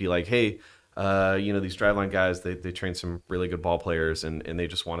them and be like, hey, these Driveline guys, they train some really good ball players and they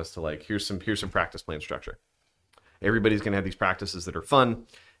just want us to like, here's some practice plan structure. Everybody's going to have these practices that are fun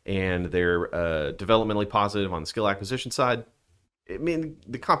and they're developmentally positive on the skill acquisition side. I mean,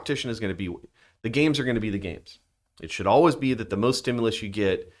 the competition is going to be, the games are going to be the games. It should always be that the most stimulus you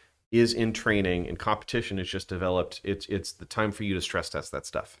get is in training and competition is just developed. It's the time for you to stress test that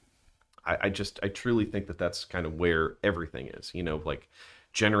stuff. I truly think that that's kind of where everything is, like,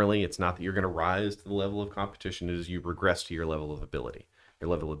 generally, it's not that you're going to rise to the level of competition, it is you regress to your level of ability. Your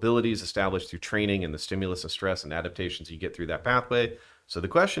level of ability is established through training and the stimulus and stress and adaptations you get through that pathway. So the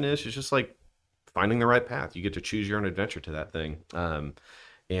question is just like finding the right path. You get to choose your own adventure to that thing.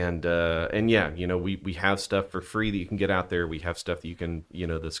 We have stuff for free that you can get out there. We have stuff that you can,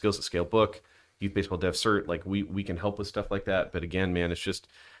 the Skills at Scale book, Youth Baseball Dev Cert, like we can help with stuff like that. But again, man, it's just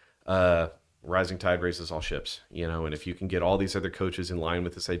rising tide raises all ships, and if you can get all these other coaches in line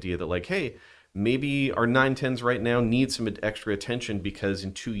with this idea that like, hey, maybe our 9-10s right now need some extra attention because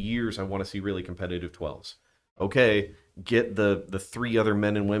in 2 years I want to see really competitive 12s. Okay, get the 3 other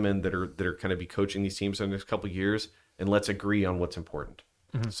men and women that are kind of be coaching these teams in the next couple of years, and let's agree on what's important.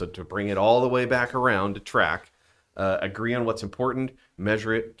 Mm-hmm. So to bring it all the way back around to TRAQ, agree on what's important,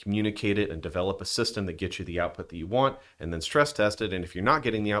 measure it, communicate it, and develop a system that gets you the output that you want, and then stress test it. And if you're not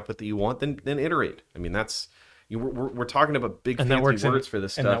getting the output that you want, then iterate. I mean, that's we're talking about big fancy words for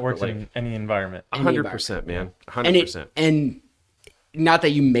this stuff. And that works in any environment. 100%, man. 100%. And not that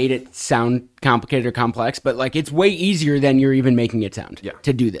you made it sound complicated or complex, but like it's way easier than you're even making it sound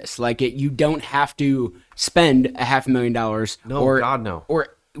to do this. Like you don't have to spend $500,000 or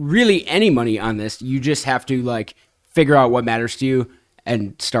really any money on this. You just have to like figure out what matters to you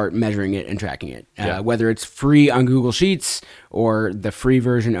and start measuring it and tracking it. Whether it's free on Google Sheets or the free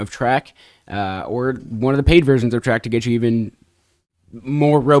version of TRAQ, or one of the paid versions of TRAQ to get you even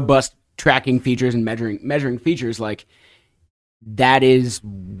more robust tracking features and measuring features, like that is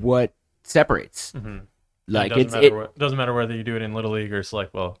what separates. Mm-hmm. Like it doesn't matter whether you do it in Little League or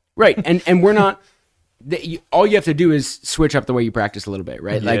Select Ball. Right. And we're not, all you have to do is switch up the way you practice a little bit,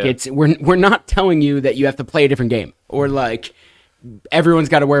 right? Yeah. Like we're not telling you that you have to play a different game or like everyone's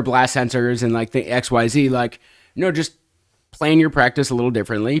got to wear blast sensors and like the XYZ. Like, no, just plan your practice a little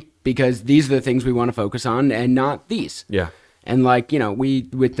differently because these are the things we want to focus on and not these. Yeah. And like, we,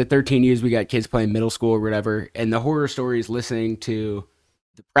 with the 13Us, we got kids playing middle school or whatever. And the horror stories listening to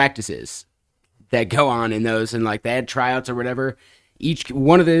the practices that go on in those. And like they had tryouts or whatever. Each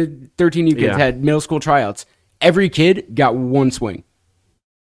one of the 13U kids had middle school tryouts. Every kid got one swing.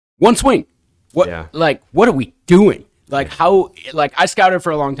 One swing. What are we doing? Like how, like I scouted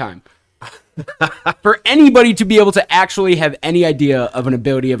for a long time. For anybody to be able to actually have any idea of an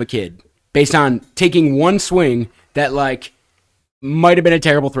ability of a kid based on taking one swing that like might have been a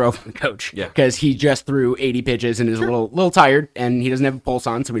terrible throw from the coach because he just threw 80 pitches and is a little tired and he doesn't have a pulse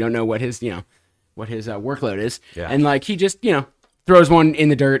on, so we don't know what his workload is. And like he just throws one in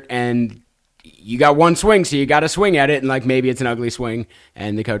the dirt and you got one swing, so you got to swing at it, and like maybe it's an ugly swing,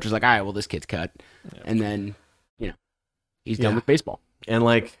 and the coach is like, all right, well this kid's cut, and then he's done with baseball. And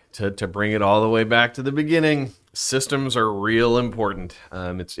like to bring it all the way back to the beginning, systems are real important.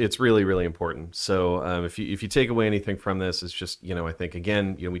 It's really, really important. So if you take away anything from this, it's just, I think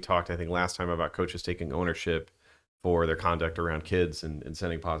again, we talked, I think last time about coaches taking ownership for their conduct around kids and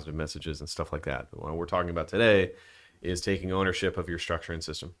sending positive messages and stuff like that. What we're talking about today is taking ownership of your structure and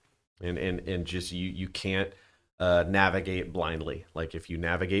system. And just you can't navigate blindly. Like if you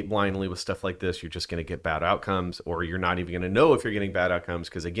navigate blindly with stuff like this, you're just going to get bad outcomes, or you're not even going to know if you're getting bad outcomes,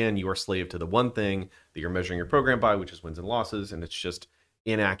 because again, you are slave to the one thing that you're measuring your program by, which is wins and losses, and it's just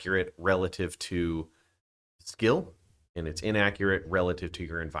inaccurate relative to skill, and it's inaccurate relative to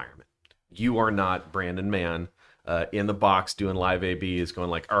your environment. You are not Brandon Mann in the box doing live ABs going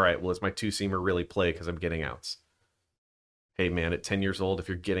like, all right, well, is my two-seamer really play because I'm getting outs? Hey man, at 10 years old, if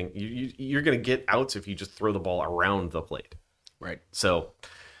you're getting, you're going to get outs if you just throw the ball around the plate. Right. So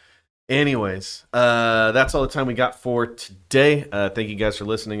anyways, that's all the time we got for today. Thank you guys for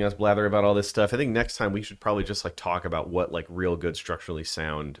listening to us blather about all this stuff. I think next time we should probably just like talk about what like real good structurally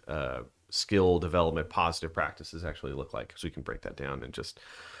sound skill development positive practices actually look like, so we can break that down and just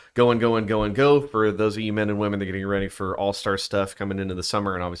go for those of you men and women that are getting ready for all-star stuff coming into the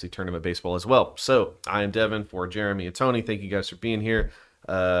summer, and obviously tournament baseball as well. So I am Devin for Jeremy and Tony. Thank you guys for being here.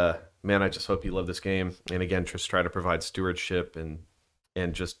 Man, I just hope you love this game. And again, just try to provide stewardship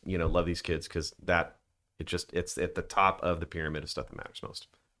and just, love these kids, because it's at the top of the pyramid of stuff that matters most.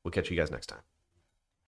 We'll catch you guys next time.